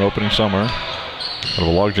 find an opening somewhere. Kind of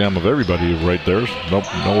a logjam of everybody right there. Nope,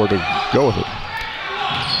 nowhere to go with it.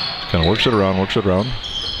 Kind of works it around.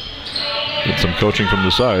 Get some coaching from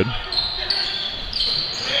the side.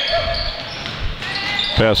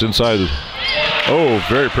 Pass inside. Oh,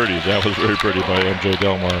 very pretty. That was very pretty by MJ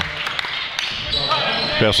Delmar.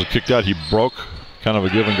 Pass was kicked out. He broke, kind of a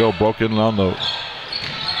give and go, broke in on the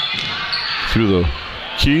through the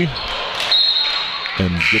key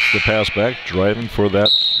and gets the pass back, driving for that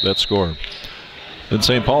score. Then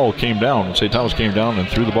St. Thomas came down and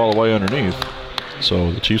threw the ball away underneath.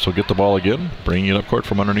 So the Chiefs will get the ball again, bringing it up court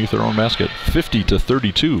from underneath their own basket.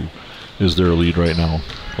 50-32 is their lead right now.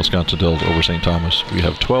 Wisconsin Dells over St. Thomas. We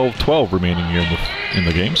have 12-12 remaining here in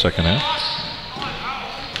the game, second half.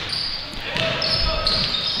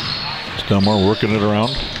 Delmar working it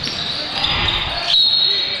around.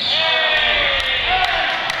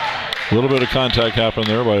 A little bit of contact happened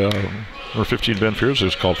there by number 15 Ben Fears,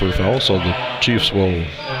 who's called for the foul, so the Chiefs will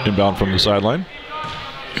inbound from the sideline.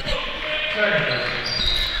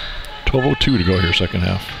 12:02 to go here, second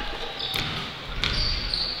half.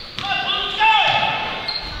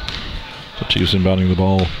 The Chiefs inbounding the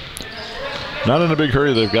ball. Not in a big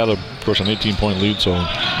hurry. They've got, of course, an 18-point lead, so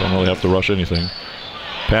don't really have to rush anything.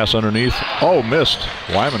 Pass underneath. Oh, missed.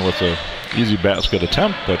 Wyman with the easy basket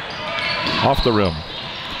attempt, but off the rim.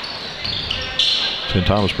 St.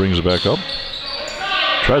 Thomas brings it back up.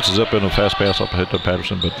 Tries to zip in a fast pass up ahead to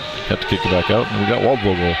Patterson, but had to kick it back out. And we got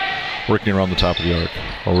Waldvogel working around the top of the arc.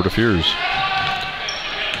 Over to Fears.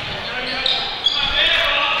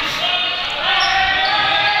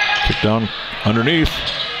 Kick down underneath.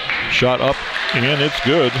 Shot up, and it's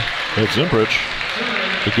good. It's Zimprich.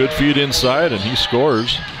 A good feed inside, and he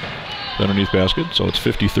scores the underneath basket. So it's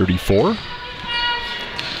 50-34.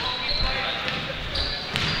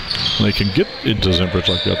 They can get into Zimprich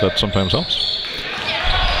like that. That sometimes helps.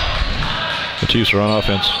 The Chiefs are on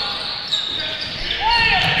offense,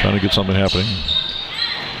 trying to get something happening.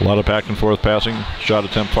 A lot of back and forth passing. Shot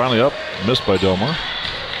attempt finally up. Missed by Delmar.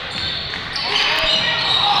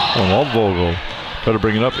 Waldvogel tried to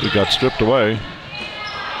bring it up. It got stripped away.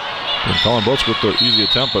 And Colin Butts with the easy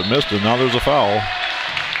attempt, but missed, and now there's a foul.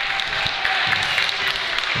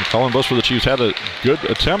 And Colin Butts for the Chiefs had a good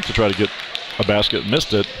attempt to try to get a basket,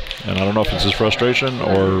 missed it. And I don't know if it's his frustration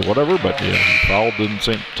or whatever, but yeah, he fouled in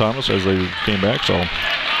St. Thomas as they came back. So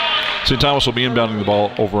St. Thomas will be inbounding the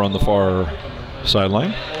ball over on the far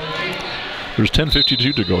sideline. There's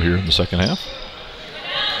 10:52 to go here in the second half.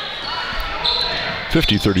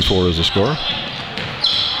 50-34 is the score.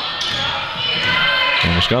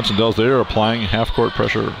 And Wisconsin Dells, they are applying half-court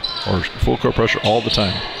pressure or full-court pressure all the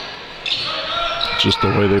time. It's just the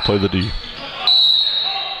way they play the D.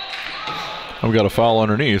 And we got a foul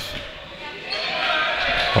underneath,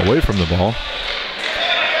 away from the ball.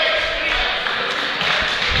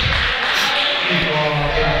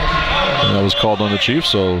 And that was called on the Chiefs,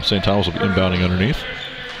 so St. Thomas will be inbounding underneath.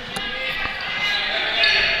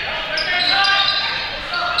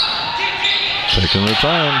 Taking their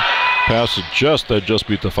time. Pass that just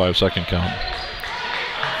beat the 5-second count.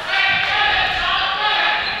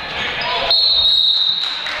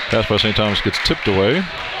 Pass by St. Thomas gets tipped away.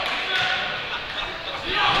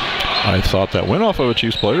 I thought that went off of a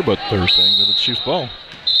Chiefs player, but they're saying that it's Chiefs ball.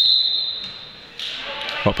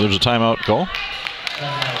 Oh, there's a timeout call.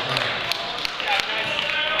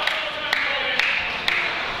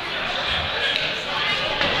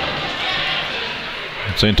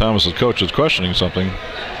 St. Thomas's coach is questioning something.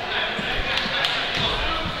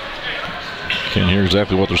 Can't hear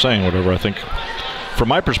exactly what they're saying, whatever. I think, from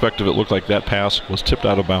my perspective, it looked like that pass was tipped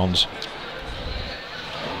out of bounds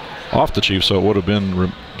off the Chiefs, so it would have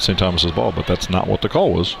been St. Thomas's ball, but that's not what the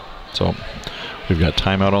call was. So we've got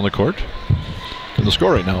timeout on the court. And the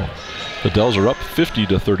score right now, the Dells are up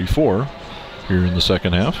 50-34 here in the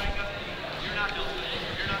second half.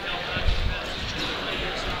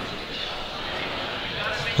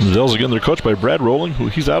 And the Dells, again, they're coached by Brad Rowling, who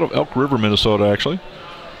he's out of Elk River, Minnesota, actually.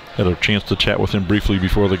 Had a chance to chat with him briefly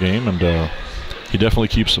before the game, and he definitely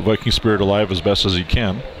keeps the Viking spirit alive as best as he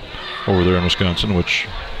can over there in Wisconsin, which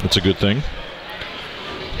it's a good thing.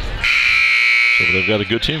 So they've got a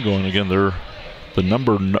good team going. Again, they're they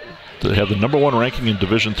have the #1 ranking in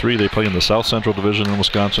Division III. They play in the South Central Division in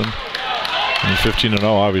Wisconsin. And 15-0,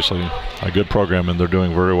 obviously, a good program, and they're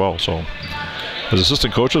doing very well. So his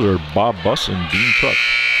assistant coaches are Bob Buss and Dean Cook.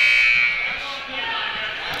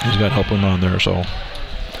 He's got help him on there, so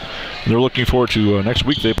they're looking forward to next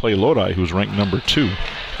week. They play Lodi, who's ranked #2.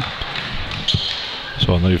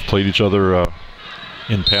 So and they've played each other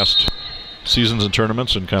in past seasons and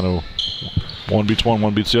tournaments, and kind of one beats one,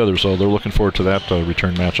 one beats the other. So they're looking forward to that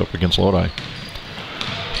return matchup against Lodi.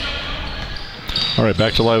 All right,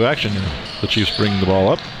 back to live action here. The Chiefs bring the ball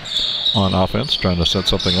up on offense, trying to set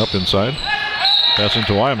something up inside. Passing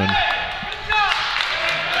to Wyman.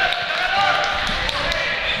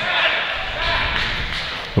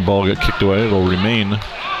 The ball got kicked away. It'll remain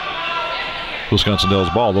Wisconsin Dells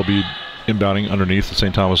ball. They'll be inbounding underneath the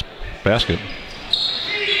St. Thomas basket.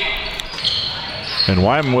 And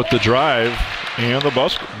Wyman with the drive and the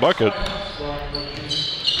bucket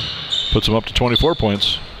puts them up to 24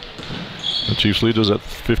 points. The Chiefs lead is at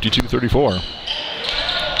 52-34.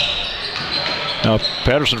 Now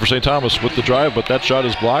Patterson for St. Thomas with the drive, but that shot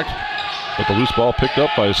is blocked. But the loose ball picked up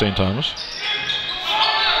by St. Thomas.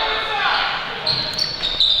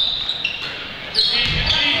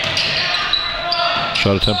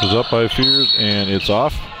 Shot attempt is up by Fears, and it's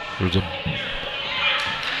off. There's a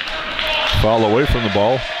foul away from the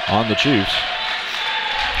ball on the Chiefs.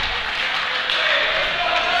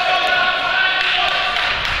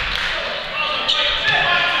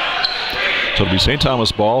 So it'll be St.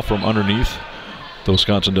 Thomas ball from underneath the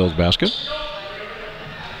Wisconsin Dells basket.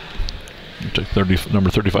 Number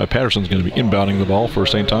 35 Patterson is going to be inbounding the ball for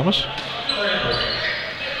St. Thomas.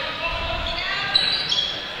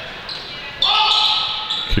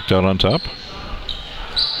 Kicked out on top.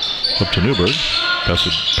 Up to Newberg.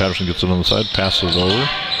 Patterson gets it on the side, passes over.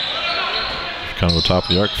 Kind of the top of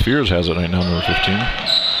the arc. Fears has it right now, number 15.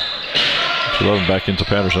 11 back into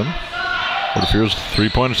Patterson. But Fears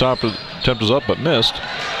three-point attempt is up, but missed.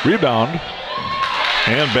 Rebound.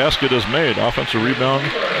 And basket is made. Offensive rebound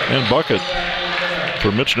and bucket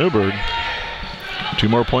for Mitch Newberg. 2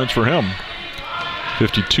 more points for him.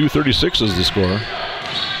 52-36 is the score.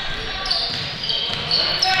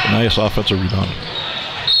 Nice offensive rebound.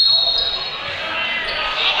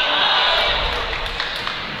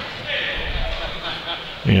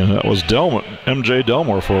 And that was MJ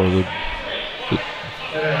Delmore for the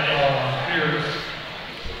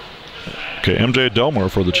MJ Delmore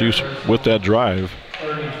for the Chiefs with that drive.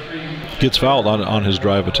 Gets fouled on his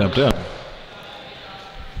drive attempt in.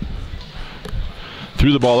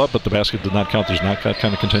 Threw the ball up, but the basket did not count. There's not that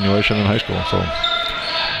kind of continuation in high school. So,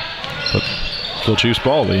 but still Chiefs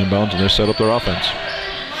ball. They inbounds and they set up their offense.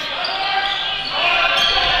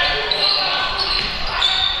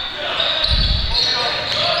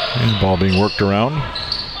 And ball being worked around.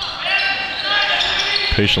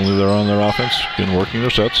 Patiently they're on their offense, working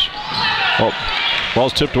their sets. Oh,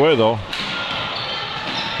 ball's tipped away though.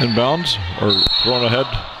 Inbounds, or thrown ahead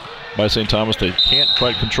by St. Thomas. They can't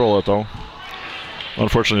quite control it though.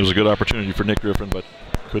 Unfortunately, it was a good opportunity for Nick Griffin, but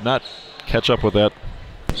could not catch up with that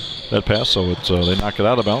pass, so it's they knock it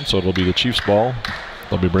out of bounds, so it'll be the Chiefs ball.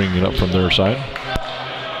 They'll be bringing it up from their side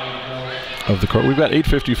of the court. We've got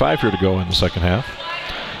 8:55 here to go in the second half.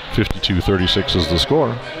 52-36 is the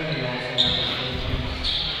score.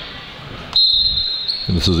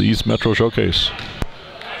 And this is the East Metro Showcase.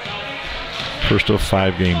 First of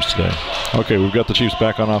 5 games today. Okay, we've got the Chiefs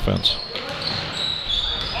back on offense.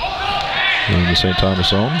 In the St. Thomas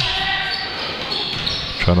zone.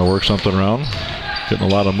 Trying to work something around. Getting a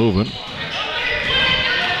lot of movement.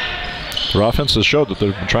 Their offense has showed that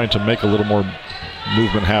they've been trying to make a little more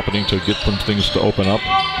movement happening to get some things to open up.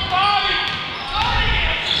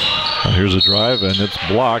 Now here's a drive, and it's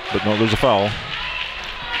blocked, but no, there's a foul.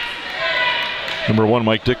 Number 1,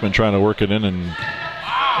 Mike Dickman, trying to work it in and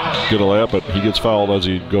get a layup, but he gets fouled as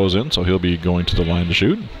he goes in, so he'll be going to the line to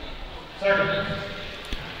shoot.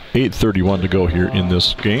 8:31 to go here in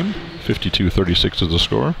this game. 52-36 is the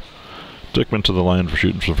score. Dickman to the line for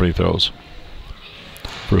shooting some free throws.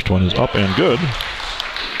 First one is up and good.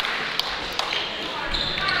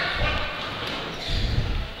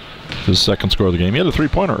 His second score of the game. He had a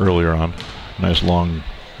three-pointer earlier on. Nice long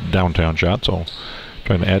downtown shot, so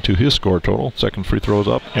trying to add to his score total. Second free throw is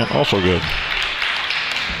up and also good.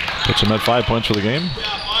 Puts him at 5 points for the game.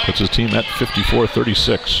 Puts his team at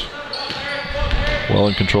 54-36. Well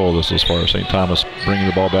in control of this as far as St. Thomas bringing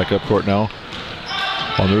the ball back up court now.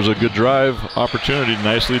 Oh, there's a good drive opportunity,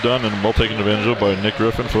 nicely done and well taken advantage of by Nick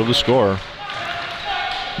Griffin for the score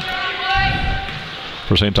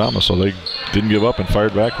for St. Thomas. So they didn't give up and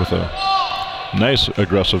fired back with a nice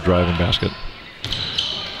aggressive driving basket.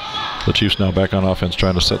 The Chiefs now back on offense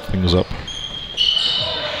trying to set things up.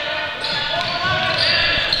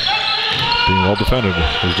 Being well defended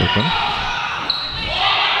is Dickman.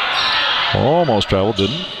 Almost traveled,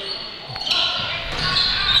 didn't.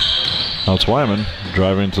 Now it's Wyman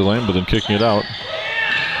driving to the lane, but then kicking it out.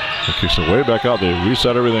 He kicks it way back out. They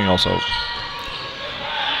reset everything else out.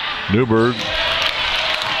 Newberg.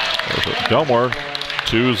 Delmore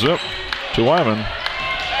to Zip to Wyman.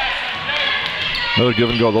 Another give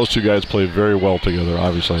and go. Those two guys played very well together,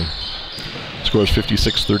 obviously. Score is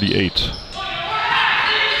 56-38.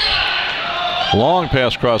 Long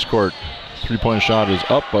pass cross court. Three-point shot is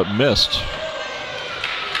up but missed.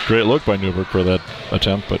 Great look by Newberg for that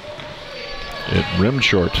attempt, but it rimmed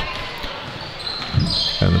short.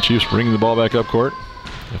 And the Chiefs bringing the ball back up court.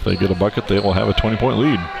 If they get a bucket, they will have a 20-point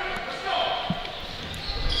lead.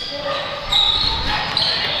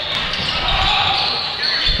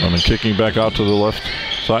 And then kicking back out to the left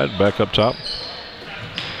side, back up top.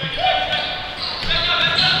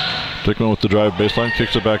 Dickman with the drive baseline,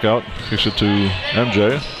 kicks it back out, kicks it to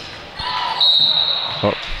MJ.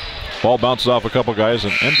 Oh, ball bounces off a couple guys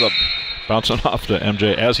and ends up bouncing off to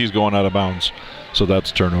MJ as he's going out of bounds. So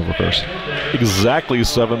that's turnover first. Exactly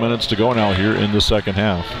 7 minutes to go now here in the second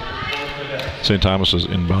half. St. Thomas is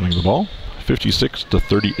inbounding the ball.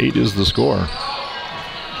 56-38 is the score.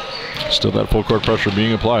 Still that full court pressure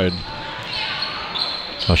being applied.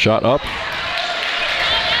 A shot up.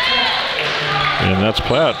 And that's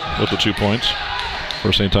Platt with the 2 points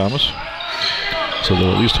for St. Thomas. So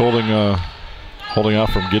they're at least holding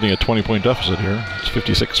off from getting a 20-point deficit here. It's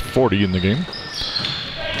 56-40 in the game.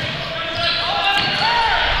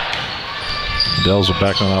 Dells are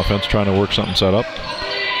back on offense, trying to work something set up.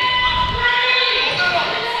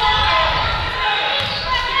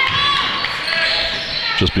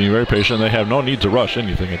 Just being very patient. They have no need to rush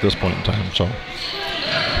anything at this point in time. So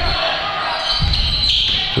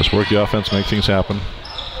just work the offense, make things happen.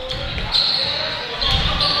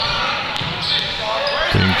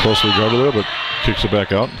 Being closely guarded there, but kicks it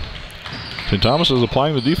back out. St. Thomas is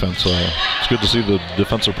applying the defense. It's good to see the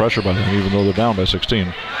defensive pressure by them, even though they're down by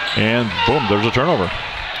 16. And boom, there's a turnover.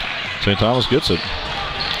 St. Thomas gets it.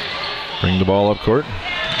 Bring the ball up court.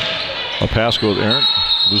 A pass goes errant,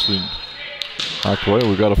 loosely knocked away.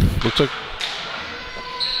 We've got a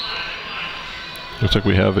looks like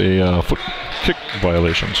we have a foot kick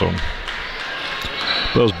violation. So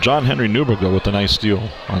that was John Henry Newberg though with a nice steal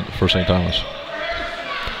for St. Thomas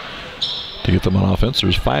to get them on offense.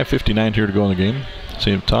 There's 5:59 here to go in the game.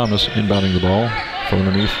 St. Thomas inbounding the ball from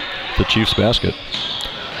underneath the Chiefs basket.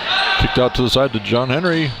 Kicked out to the side to John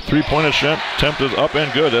Henry. Three-point attempt is up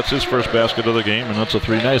and good. That's his first basket of the game, and that's a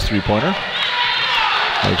nice three-pointer.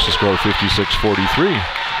 Makes the score 56-43.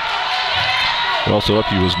 Well set up.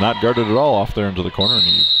 He was not guarded at all off there into the corner, and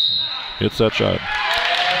he hits that shot.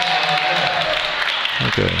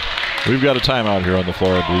 Okay. We've got a timeout here on the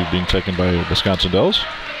floor, I believe, being taken by Wisconsin Dells.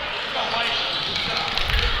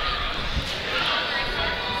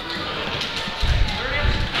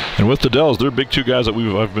 And with the Dells, they're big two guys that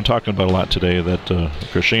I've been talking about a lot today. That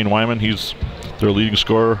Shane Wyman, he's their leading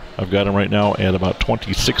scorer. I've got him right now at about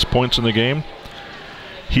 26 points in the game.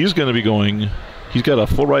 He's going to be going. He's got a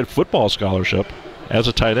full ride football scholarship as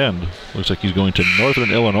a tight end. Looks like he's going to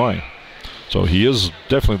Northern Illinois. So he is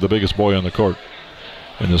definitely the biggest boy on the court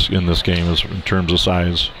in this game in terms of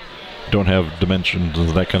size. Don't have dimensions and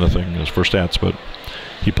that kind of thing as for stats, but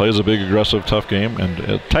he plays a big, aggressive, tough game,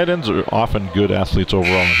 and tight ends are often good athletes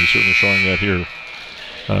overall, and he's certainly showing that here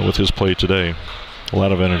with his play today. A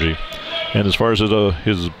lot of energy. And as far as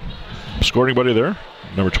his scoring buddy there,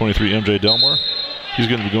 number 23, MJ Delmore, he's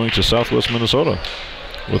going to be going to Southwest Minnesota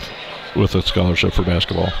with a scholarship for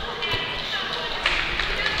basketball.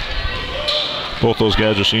 Both those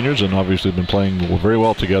guys are seniors and obviously been playing very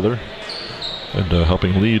well together and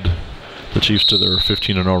helping lead the Chiefs to their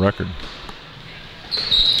 15-0 record.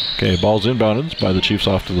 Okay, ball's inbounded by the Chiefs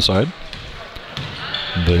off to the side.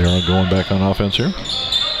 They are going back on offense here,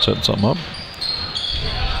 setting something up.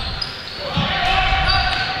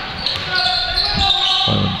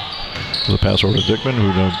 The pass over to Dickman, who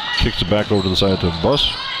now kicks it back over to the side to Buss.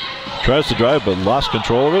 Tries to drive, but lost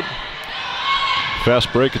control of it.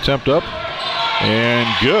 Fast break attempt up, and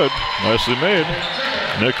good. Nicely made.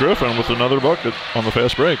 Nick Griffin with another bucket on the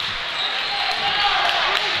fast break.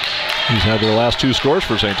 He's had their last 2 scores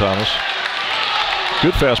for St. Thomas.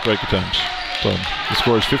 Good fast break attempts. So the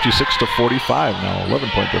score is 56-45 now,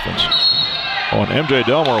 11-point difference. Oh, and MJ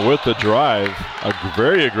Delmore with the drive,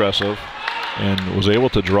 very aggressive, and was able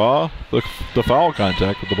to draw the foul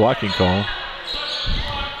contact with the blocking call.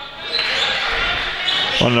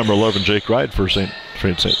 On number 11, Jake Ride for St.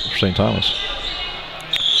 Thomas.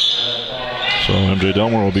 So MJ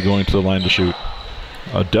Delmore will be going to the line to shoot.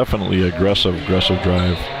 A definitely aggressive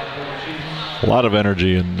drive. A lot of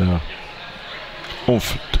energy and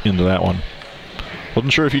oomph into that one.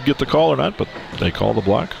 Wasn't sure if he'd get the call or not, but they call the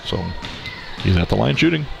block, so he's at the line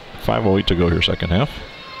shooting. 5:08 to go here, second half.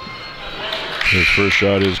 His first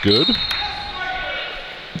shot is good.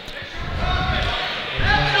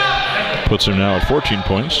 Puts him now at 14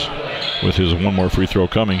 points with his one more free throw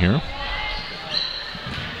coming here.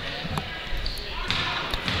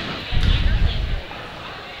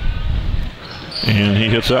 And he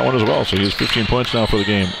hits that one as well, so he has 15 points now for the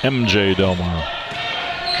game. MJ Delmar.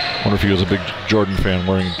 Wonder if he was a big Jordan fan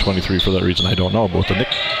wearing 23 for that reason. I don't know, but with the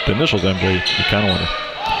initials MJ, you kind of wonder.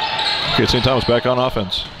 Okay, St. Thomas back on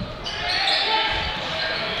offense.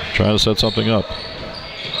 Trying to set something up.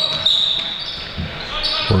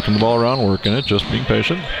 Working the ball around, working it, just being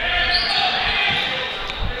patient.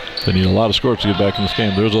 They need a lot of scores to get back in this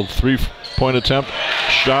game. There's a 3-point attempt,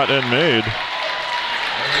 shot and made.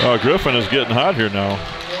 Griffin is getting hot here now.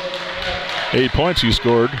 8 points he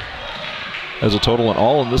scored as a total and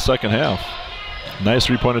all in this second half. Nice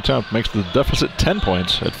 3-point attempt, makes the deficit 10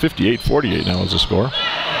 points at 58-48 now as the score.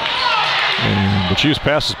 And the Chiefs'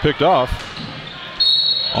 pass is picked off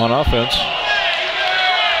on offense.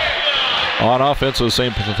 On offense with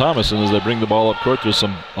St. Thomas, and as they bring the ball up court, there's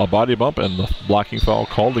a body bump and the blocking foul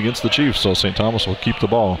called against the Chiefs, so St. Thomas will keep the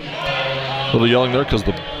ball. A little yelling there because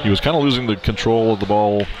he was kind of losing the control of the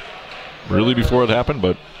ball really before it happened,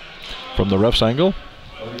 but from the ref's angle,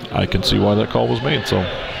 I can see why that call was made. So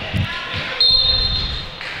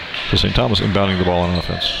St. Thomas inbounding the ball on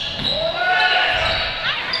offense.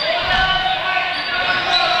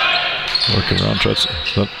 Working around, tries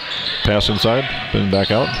to pass inside, then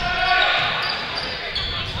back out.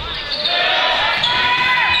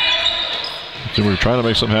 So we're trying to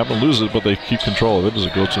make something happen, lose it, but they keep control of it as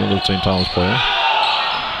it goes to another St. Thomas player.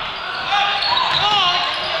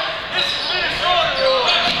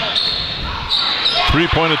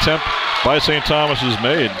 Three-point attempt by St. Thomas is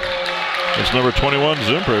made. It's number 21,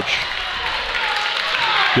 Zimprich.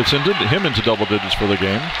 Gets him into double digits for the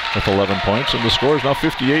game with 11 points, and the score is now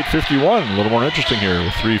 58-51. A little more interesting here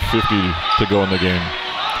with 3:50 to go in the game.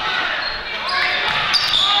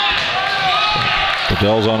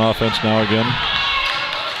 Adele's on offense now again.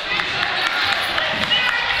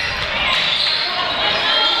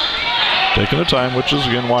 Taking their time, which is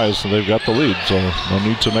again wise, so they've got the lead, so no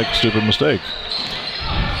need to make a stupid mistake.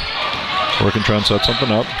 Working, trying to set something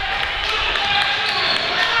up.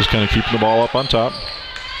 Just kind of keeping the ball up on top.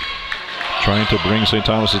 Trying to bring St.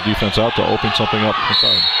 Thomas's defense out to open something up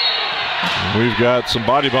inside. We've got some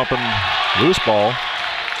body bumping, loose ball.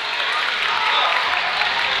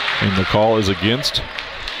 And the call is against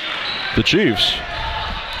the Chiefs.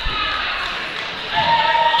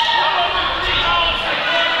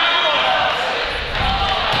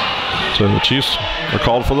 So the Chiefs are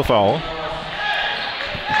called for the foul.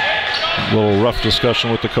 A little rough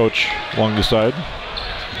discussion with the coach along the side.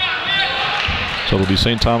 So it'll be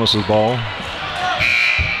St. Thomas's ball.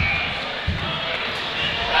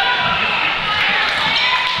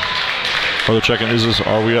 Further checking,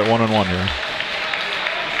 are we at 1-on-1 here?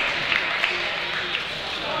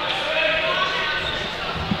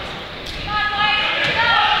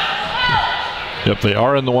 Yep, they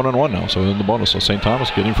are in the 1-on-1 now, so in the bonus. So St. Thomas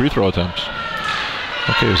getting free throw attempts.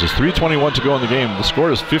 Okay, this is 3:21 to go in the game. The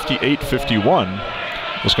score is 58-51.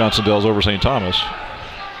 Wisconsin Dells over St. Thomas.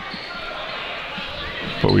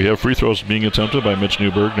 But we have free throws being attempted by Mitch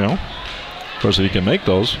Newberg now. Of course, if he can make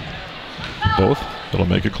those, both, it'll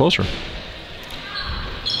make it closer.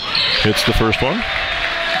 Hits the first one.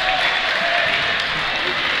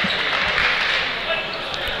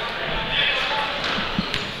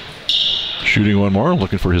 Shooting one more,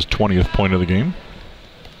 looking for his 20th point of the game.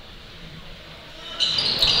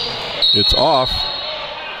 It's off.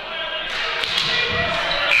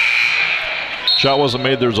 Shot wasn't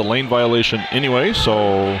made. There's a lane violation anyway,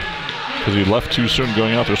 so because he left too soon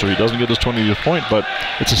going out there, so he doesn't get his 20th point, but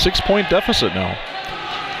it's a 6-point deficit now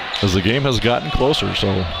as the game has gotten closer. So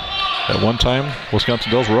at one time, Wisconsin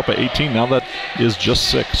Dells were up at 18. Now that is just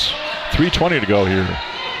 6. 3:20 to go here in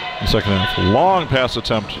the second half. Long pass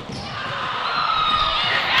attempt.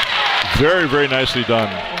 Very, very nicely done.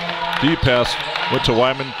 Deep pass went to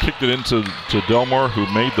Wyman, kicked it into Delmore,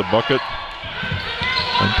 who made the bucket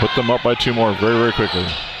and put them up by 2 more very, very quickly.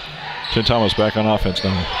 St. Thomas back on offense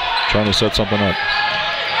now, trying to set something up.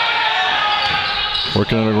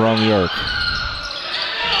 Working it around the arc.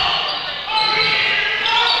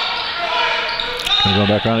 Going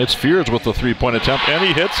back on. It's Fears with the 3-point attempt, and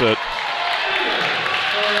he hits it.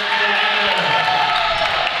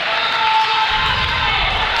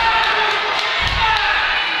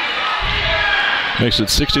 Makes it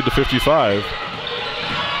 60-55.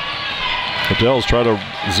 The Dells try to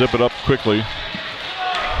zip it up quickly.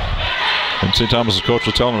 And St. Thomas's coach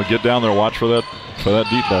was telling them to get down there, watch for that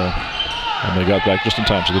deep ball. And they got back just in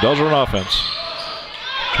time. So the Dells are on offense,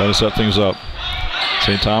 trying to set things up.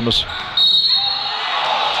 St. Thomas.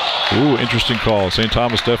 Ooh, interesting call. St.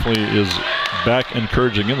 Thomas definitely is back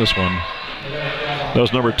encouraging in this one. That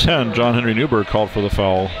was number 10, John Henry Newberg, called for the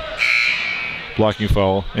foul, blocking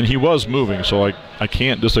foul. And he was moving, so I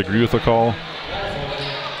can't disagree with the call.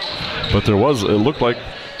 But it looked like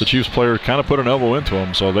the Chiefs player kind of put an elbow into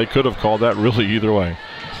him, so they could have called that really either way.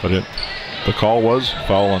 But the call was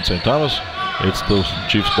foul on St. Thomas. It's the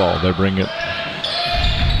Chiefs' ball. They bring it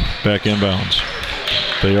back inbounds.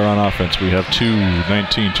 They are on offense. We have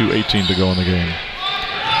 2:19, 2:18 to go in the game.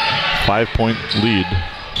 5-point lead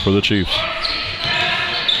for the Chiefs.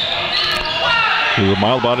 There's a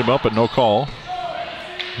mild body bump, but no call.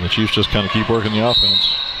 The Chiefs just kind of keep working the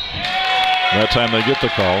offense. That time they get the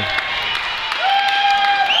call.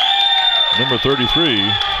 Number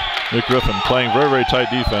 33, Nick Griffin, playing very, very tight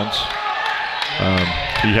defense.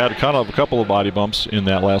 He had kind of a couple of body bumps in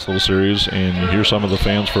that last little series, and you hear some of the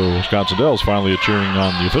fans for Wisconsin Dells finally cheering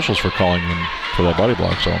on the officials for calling them for that body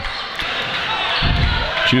block. So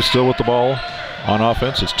Chiefs still with the ball on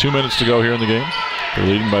offense. It's 2 minutes to go here in the game. They're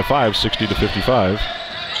leading by 5, 60-55.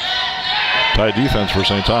 Tight defense for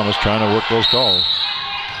St. Thomas, trying to work those calls.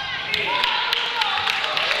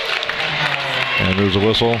 And there's a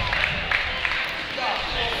whistle.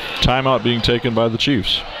 Timeout being taken by the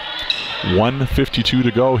Chiefs. 1:52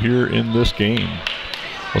 to go here in this game.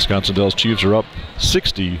 Wisconsin Dells Chiefs are up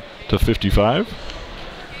 60-55.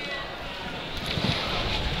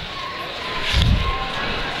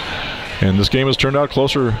 And this game has turned out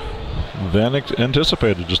closer than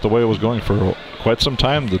anticipated, just the way it was going for quite some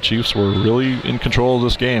time. The Chiefs were really in control of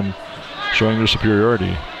this game, showing their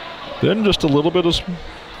superiority. Then just a little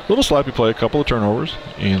sloppy play, a couple of turnovers,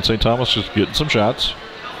 and St. Thomas just getting some shots.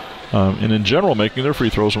 And in general, making their free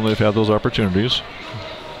throws when they've had those opportunities.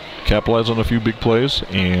 Capitalize on a few big plays,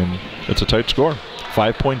 and it's a tight score.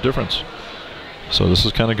 5-point difference. So this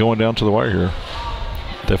is kind of going down to the wire here.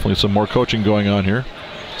 Definitely some more coaching going on here.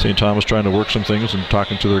 St. Thomas trying to work some things and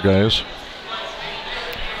talking to their guys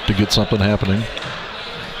to get something happening.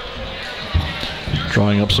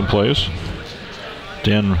 Drawing up some plays.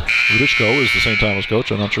 Dan Rudishko is the St. Thomas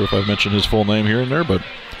coach. I'm not sure if I've mentioned his full name here and there, but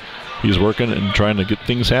he's working and trying to get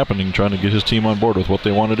things happening, trying to get his team on board with what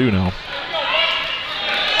they want to do now.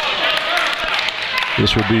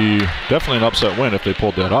 This would be definitely an upset win if they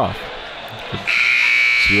pulled that off.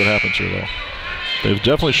 See what happens here, though. They've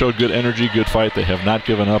definitely showed good energy, good fight. They have not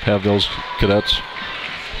given up, have those cadets.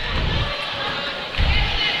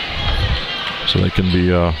 So they can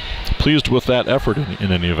be pleased with that effort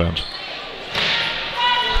in any event.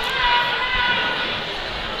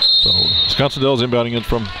 So Wisconsin Dells inbounding in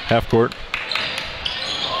from half court.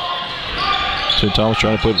 St. Thomas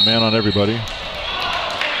trying to put man on everybody.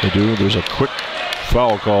 They do. There's a quick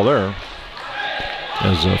foul call there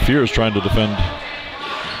as Fear is trying to defend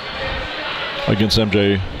against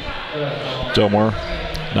MJ Delmore.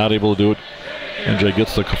 Not able to do it. MJ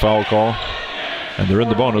gets the foul call, and they're in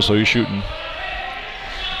the bonus, so he's shooting.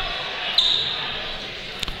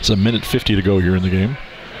 It's 1:50 to go here in the game.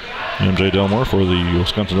 MJ Delmore for the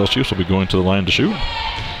Wisconsin Dells Chiefs will be going to the line to shoot.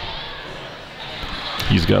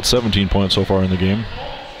 He's got 17 points so far in the game.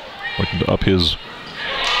 Looking to up his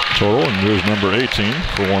total, and there's number 18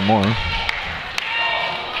 for one more.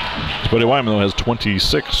 Buddy Wyman, though, has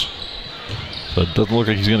 26. So it doesn't look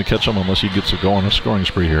like he's going to catch him unless he gets to go on a scoring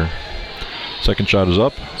spree here. Second shot is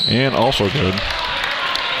up, and also good.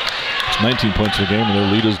 It's 19 points in the game, and their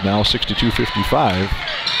lead is now 62-55.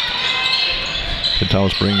 St.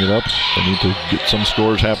 Thomas bringing it up. They need to get some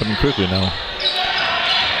scores happening quickly now.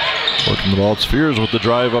 Working the ball. It's Fears with the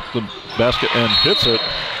drive up the basket and hits it.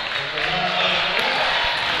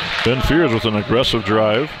 Ben Fears with an aggressive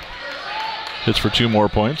drive. Hits for 2 more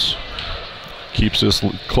points. Keeps this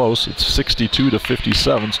close. It's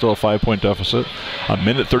 62-57, still a 5-point deficit. A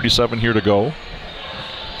minute 37 here to go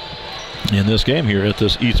in this game here at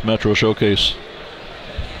this East Metro Showcase.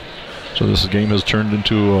 So this game has turned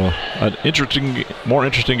into an more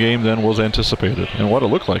interesting game than was anticipated, and what it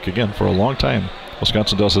looked like again for a long time.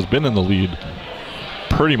 Wisconsin Dells has been in the lead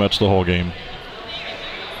pretty much the whole game,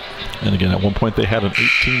 and again at one point they had an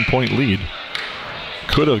 18-point lead.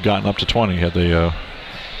 Could have gotten up to 20 had they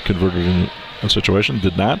converted in a situation.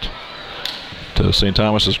 Did not. To St.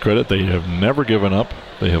 Thomas's credit, they have never given up.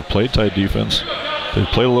 They have played tight defense. They've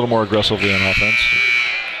played a little more aggressively on offense.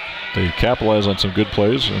 They capitalize on some good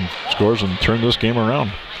plays and scores and turn this game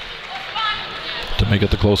around to make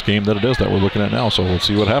it the close game that it is that we're looking at now. So we'll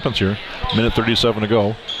see what happens here. Minute 37 to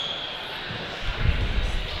go.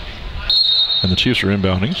 And the Chiefs are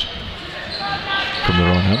inbounding from their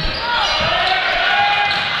own end.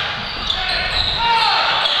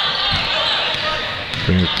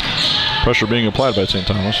 Pressure being applied by St.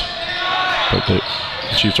 Thomas, but the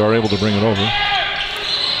Chiefs are able to bring it over.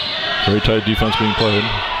 Very tight defense being played.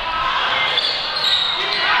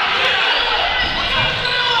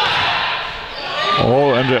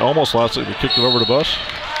 Oh, MJ almost lost it. They kicked it over to Buss.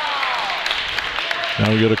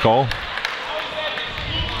 Now we get a call.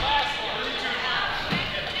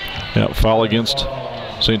 Yeah, foul against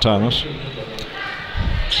St. Thomas.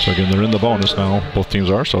 So again, they're in the bonus now. Both teams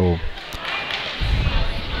are, so.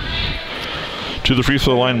 To the free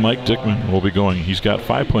throw line, Mike Dickman will be going. He's got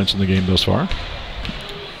 5 points in the game thus far.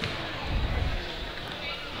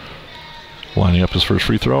 Lining up his first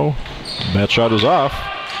free throw. That shot is off.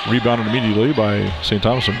 Rebounded immediately by St.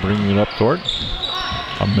 Thomas and bringing it up court.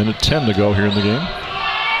 A minute 10 to go here in the game.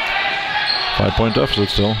 5-point deficit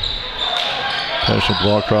still. Passing the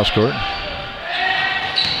ball across court.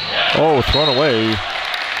 Oh, thrown away.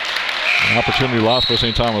 An opportunity lost by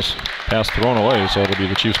St. Thomas. Pass thrown away, so it'll be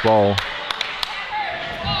the Chiefs' ball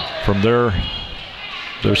from their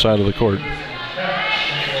side of the court.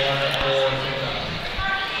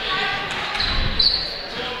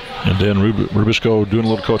 And Dan Rubishko doing a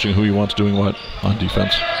little coaching who he wants doing what on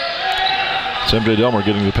defense. It's MJ Delmer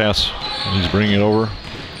getting the pass, and he's bringing it over.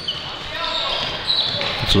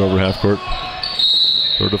 Gets it over half court.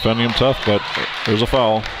 They're defending him tough, but there's a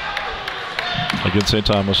foul against St.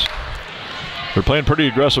 Thomas. They're playing pretty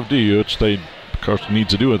aggressive D, which they, of course, need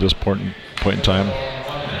to do at this point in time.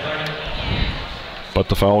 But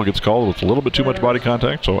the foul gets called with a little bit too much body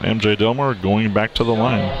contact, so MJ Delmer going back to the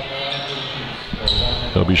line.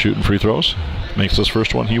 He'll be shooting free throws. Makes this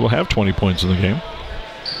first one, he will have 20 points in the game.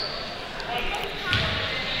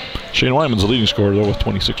 Shane Wyman's the leading scorer, though, with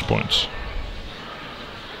 26 points.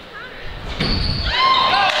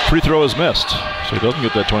 Free throw is missed, so he doesn't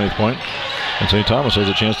get that 20th point. And St. Thomas has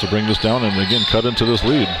a chance to bring this down and, again, cut into this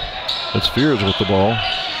lead. It's Fears with the ball,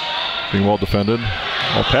 being well defended.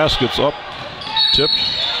 Well, pass gets up, tipped.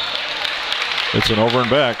 It's an over and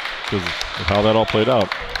back because of how that all played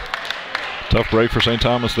out. Tough break for St.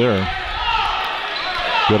 Thomas there.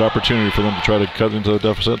 Good opportunity for them to try to cut into the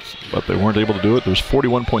deficits, but they weren't able to do it. There's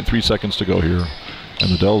 41.3 seconds to go here,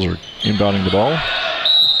 and the Dells are inbounding the ball.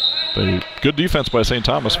 Good defense by St.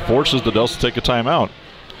 Thomas forces the Dells to take a timeout,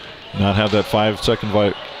 not have that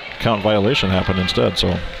 5-second count violation happen instead.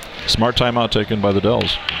 So smart timeout taken by the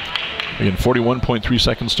Dells. Again, 41.3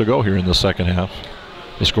 seconds to go here in the second half.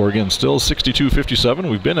 The score again still 62-57.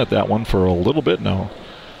 We've been at that one for a little bit now.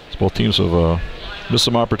 Both teams have missed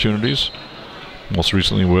some opportunities, most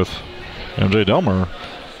recently with MJ Delmer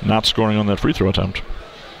not scoring on that free throw attempt.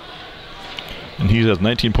 And he has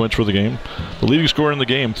 19 points for the game. The leading scorer in the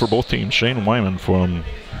game for both teams, Shane Wyman from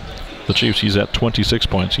the Chiefs, he's at 26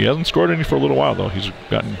 points. He hasn't scored any for a little while, though. He's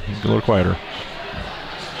gotten a little quieter.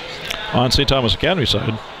 On St. Thomas Academy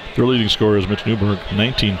side, their leading scorer is Mitch Newberg,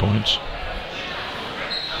 19 points.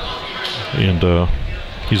 And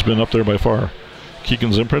he's been up there by far.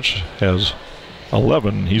 Keegan Zimprich has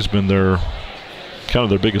 11. He's been their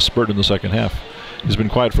biggest spurt in the second half. He's been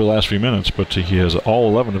quiet for the last few minutes, but he has all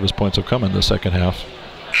 11 of his points have come in the second half.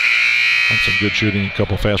 And some good shooting, a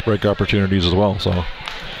couple fast break opportunities as well. So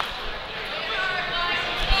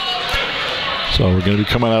we're going to be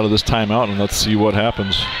coming out of this timeout, and let's see what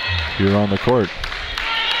happens here on the court.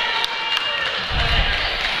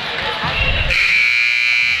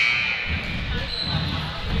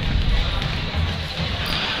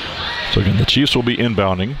 So again, the Chiefs will be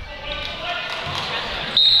inbounding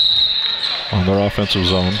on their offensive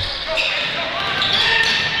zone.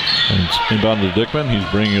 And it's inbound to Dickman. He's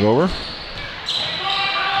bringing it over.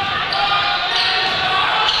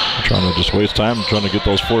 Trying to just waste time, trying to get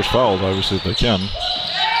those forced fouls, obviously, if they can.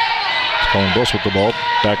 It's Colin Buss with the ball.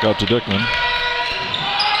 Back out to Dickman.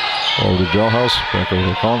 Over to Delhouse. Back over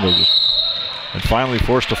to Colin. And finally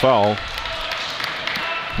forced a foul.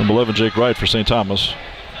 Number 11, Jake Wright for St. Thomas.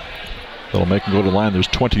 That'll make him go to the line. There's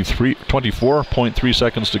 24.3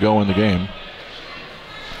 seconds to go in the game.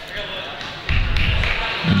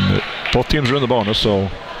 And both teams are in the bonus, so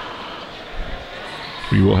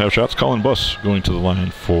we will have shots. Colin Buss going to the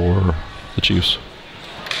line for the Chiefs.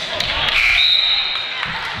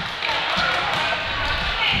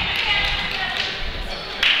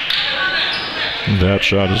 That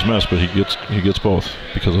shot is missed, but he gets both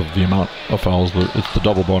because of the amount of fouls. It's the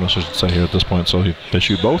double bonus, I should say, here at this point. So they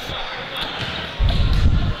shoot both.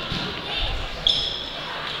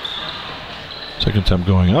 Second attempt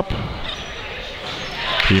going up.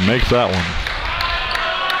 He makes that one.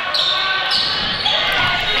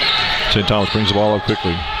 St. Thomas brings the ball up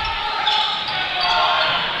quickly.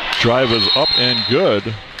 Drive is up and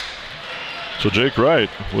good. So Jake Wright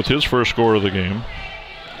with his first score of the game.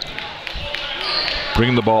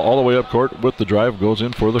 Bringing the ball all the way up court with the drive, goes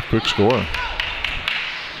in for the quick score.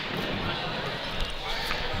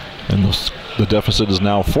 And the deficit is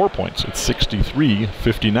now 4 points. It's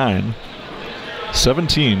 63-59.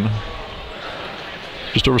 17.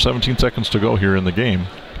 Just over 17 seconds to go here in the game.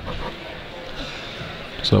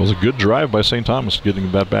 So that was a good drive by St. Thomas,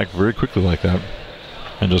 getting that back very quickly like that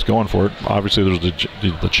and just going for it. Obviously there's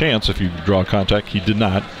the chance if you draw contact. He did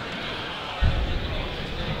not,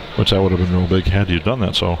 which that would have been real big had he done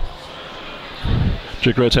that. So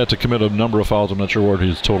Jake Wright's had to commit a number of fouls. I'm not sure what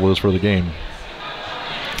his total is for the game,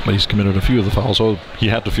 but he's committed a few of the fouls, so he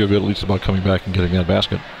had to feel good at least about coming back and getting that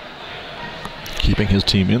basket, keeping his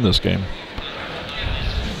team in this game.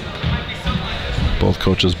 Both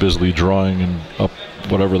coaches busily drawing and up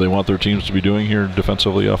whatever they want their teams to be doing here,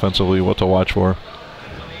 defensively, offensively, what to watch for.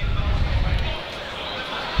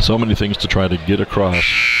 So many things to try to get across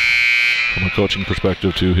from a coaching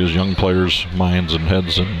perspective to his young players' minds and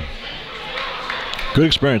heads, and good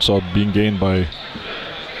experience all being gained by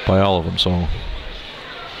all of them. So, all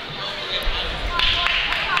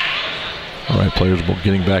right, players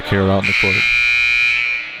getting back here out in the court.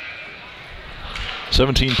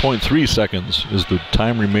 17.3 seconds is the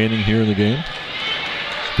time remaining here in the game.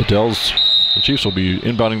 The Chiefs will be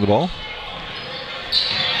inbounding the ball.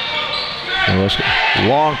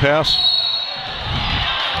 Long pass.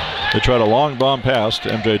 They tried a long bomb pass to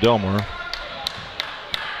MJ Delmore.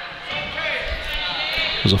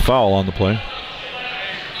 There's a foul on the play.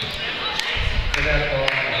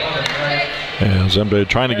 As MJ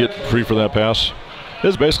trying to get free for that pass. It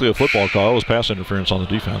is basically a football call. It was pass interference on the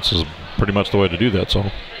defense. Is pretty much the way to do that. So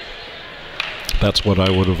that's what I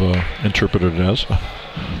would have interpreted it as,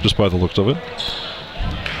 just by the looks of it.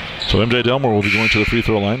 So MJ Delmore will be going to the free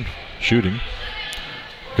throw line, shooting.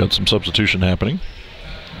 Got some substitution happening.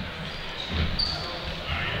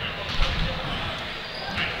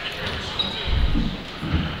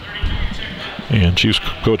 And Chiefs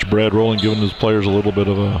coach Brad Rowland giving his players a little bit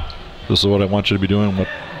of a, this is what I want you to be doing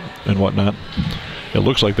and whatnot. It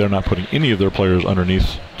looks like they're not putting any of their players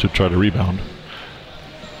underneath to try to rebound,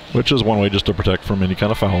 which is one way just to protect from any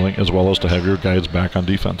kind of fouling, as well as to have your guys back on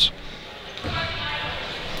defense.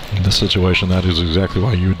 In this situation, that is exactly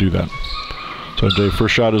why you would do that. So Dave,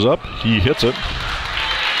 first shot is up. He hits it.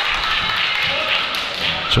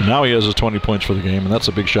 So now he has his 20 points for the game, and that's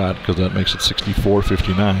a big shot because that makes it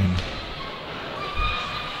 64-59.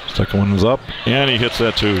 Second one is up, and he hits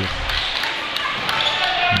that too.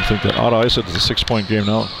 I think that auto ice it is a 6-point game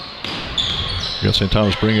now. We got St.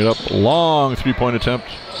 Thomas bringing it up. Long three-point attempt.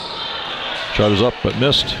 Shot is up, but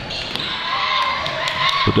missed.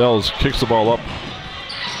 Bedell kicks the ball up.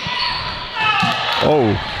 Oh.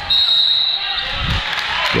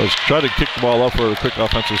 Was trying to kick the ball up for a quick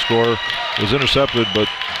offensive score. It was intercepted, but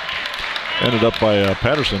ended up by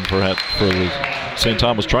Patterson for the St.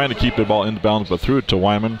 Thomas, trying to keep the ball inbounds, but threw it to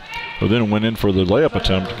Wyman, who then went in for the layup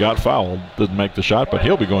attempt, got fouled, didn't make the shot, but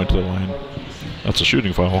he'll be going to the line. That's a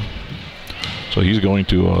shooting foul. So he's going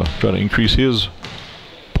to try to increase his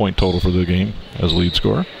point total for the game as lead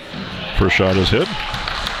scorer. First shot is hit.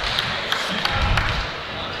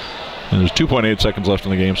 And there's 2.8 seconds left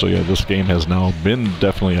in the game, so yeah, this game has now been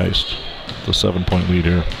definitely iced. The 7-point lead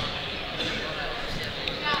here.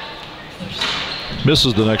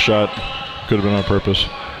 Misses the next shot. Could have been on purpose.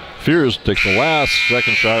 Fears takes the last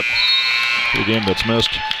second shot for the game that's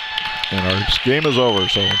missed. And our game is over.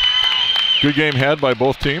 So good game had by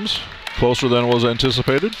both teams. Closer than was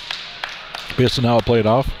anticipated. Based on how it played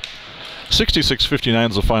off. 66-59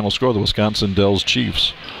 is the final score. The Wisconsin Dells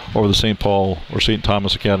Chiefs over the St. Paul or St.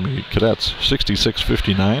 Thomas Academy Cadets.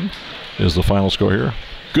 66-59 is the final score here.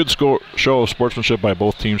 Good show of sportsmanship by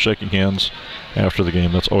both teams, shaking hands after the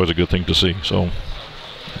game. That's always a good thing to see. So,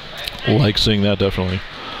 like seeing that, definitely.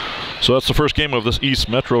 So that's the first game of this East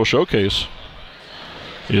Metro Showcase.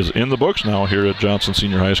 Is in the books now here at Johnson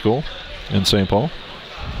Senior High School in St. Paul.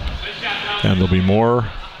 And there'll be more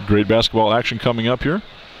great basketball action coming up here.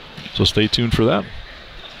 So stay tuned for that.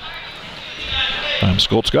 I'm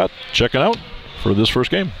Skolt Scott, checking out for this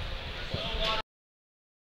first game.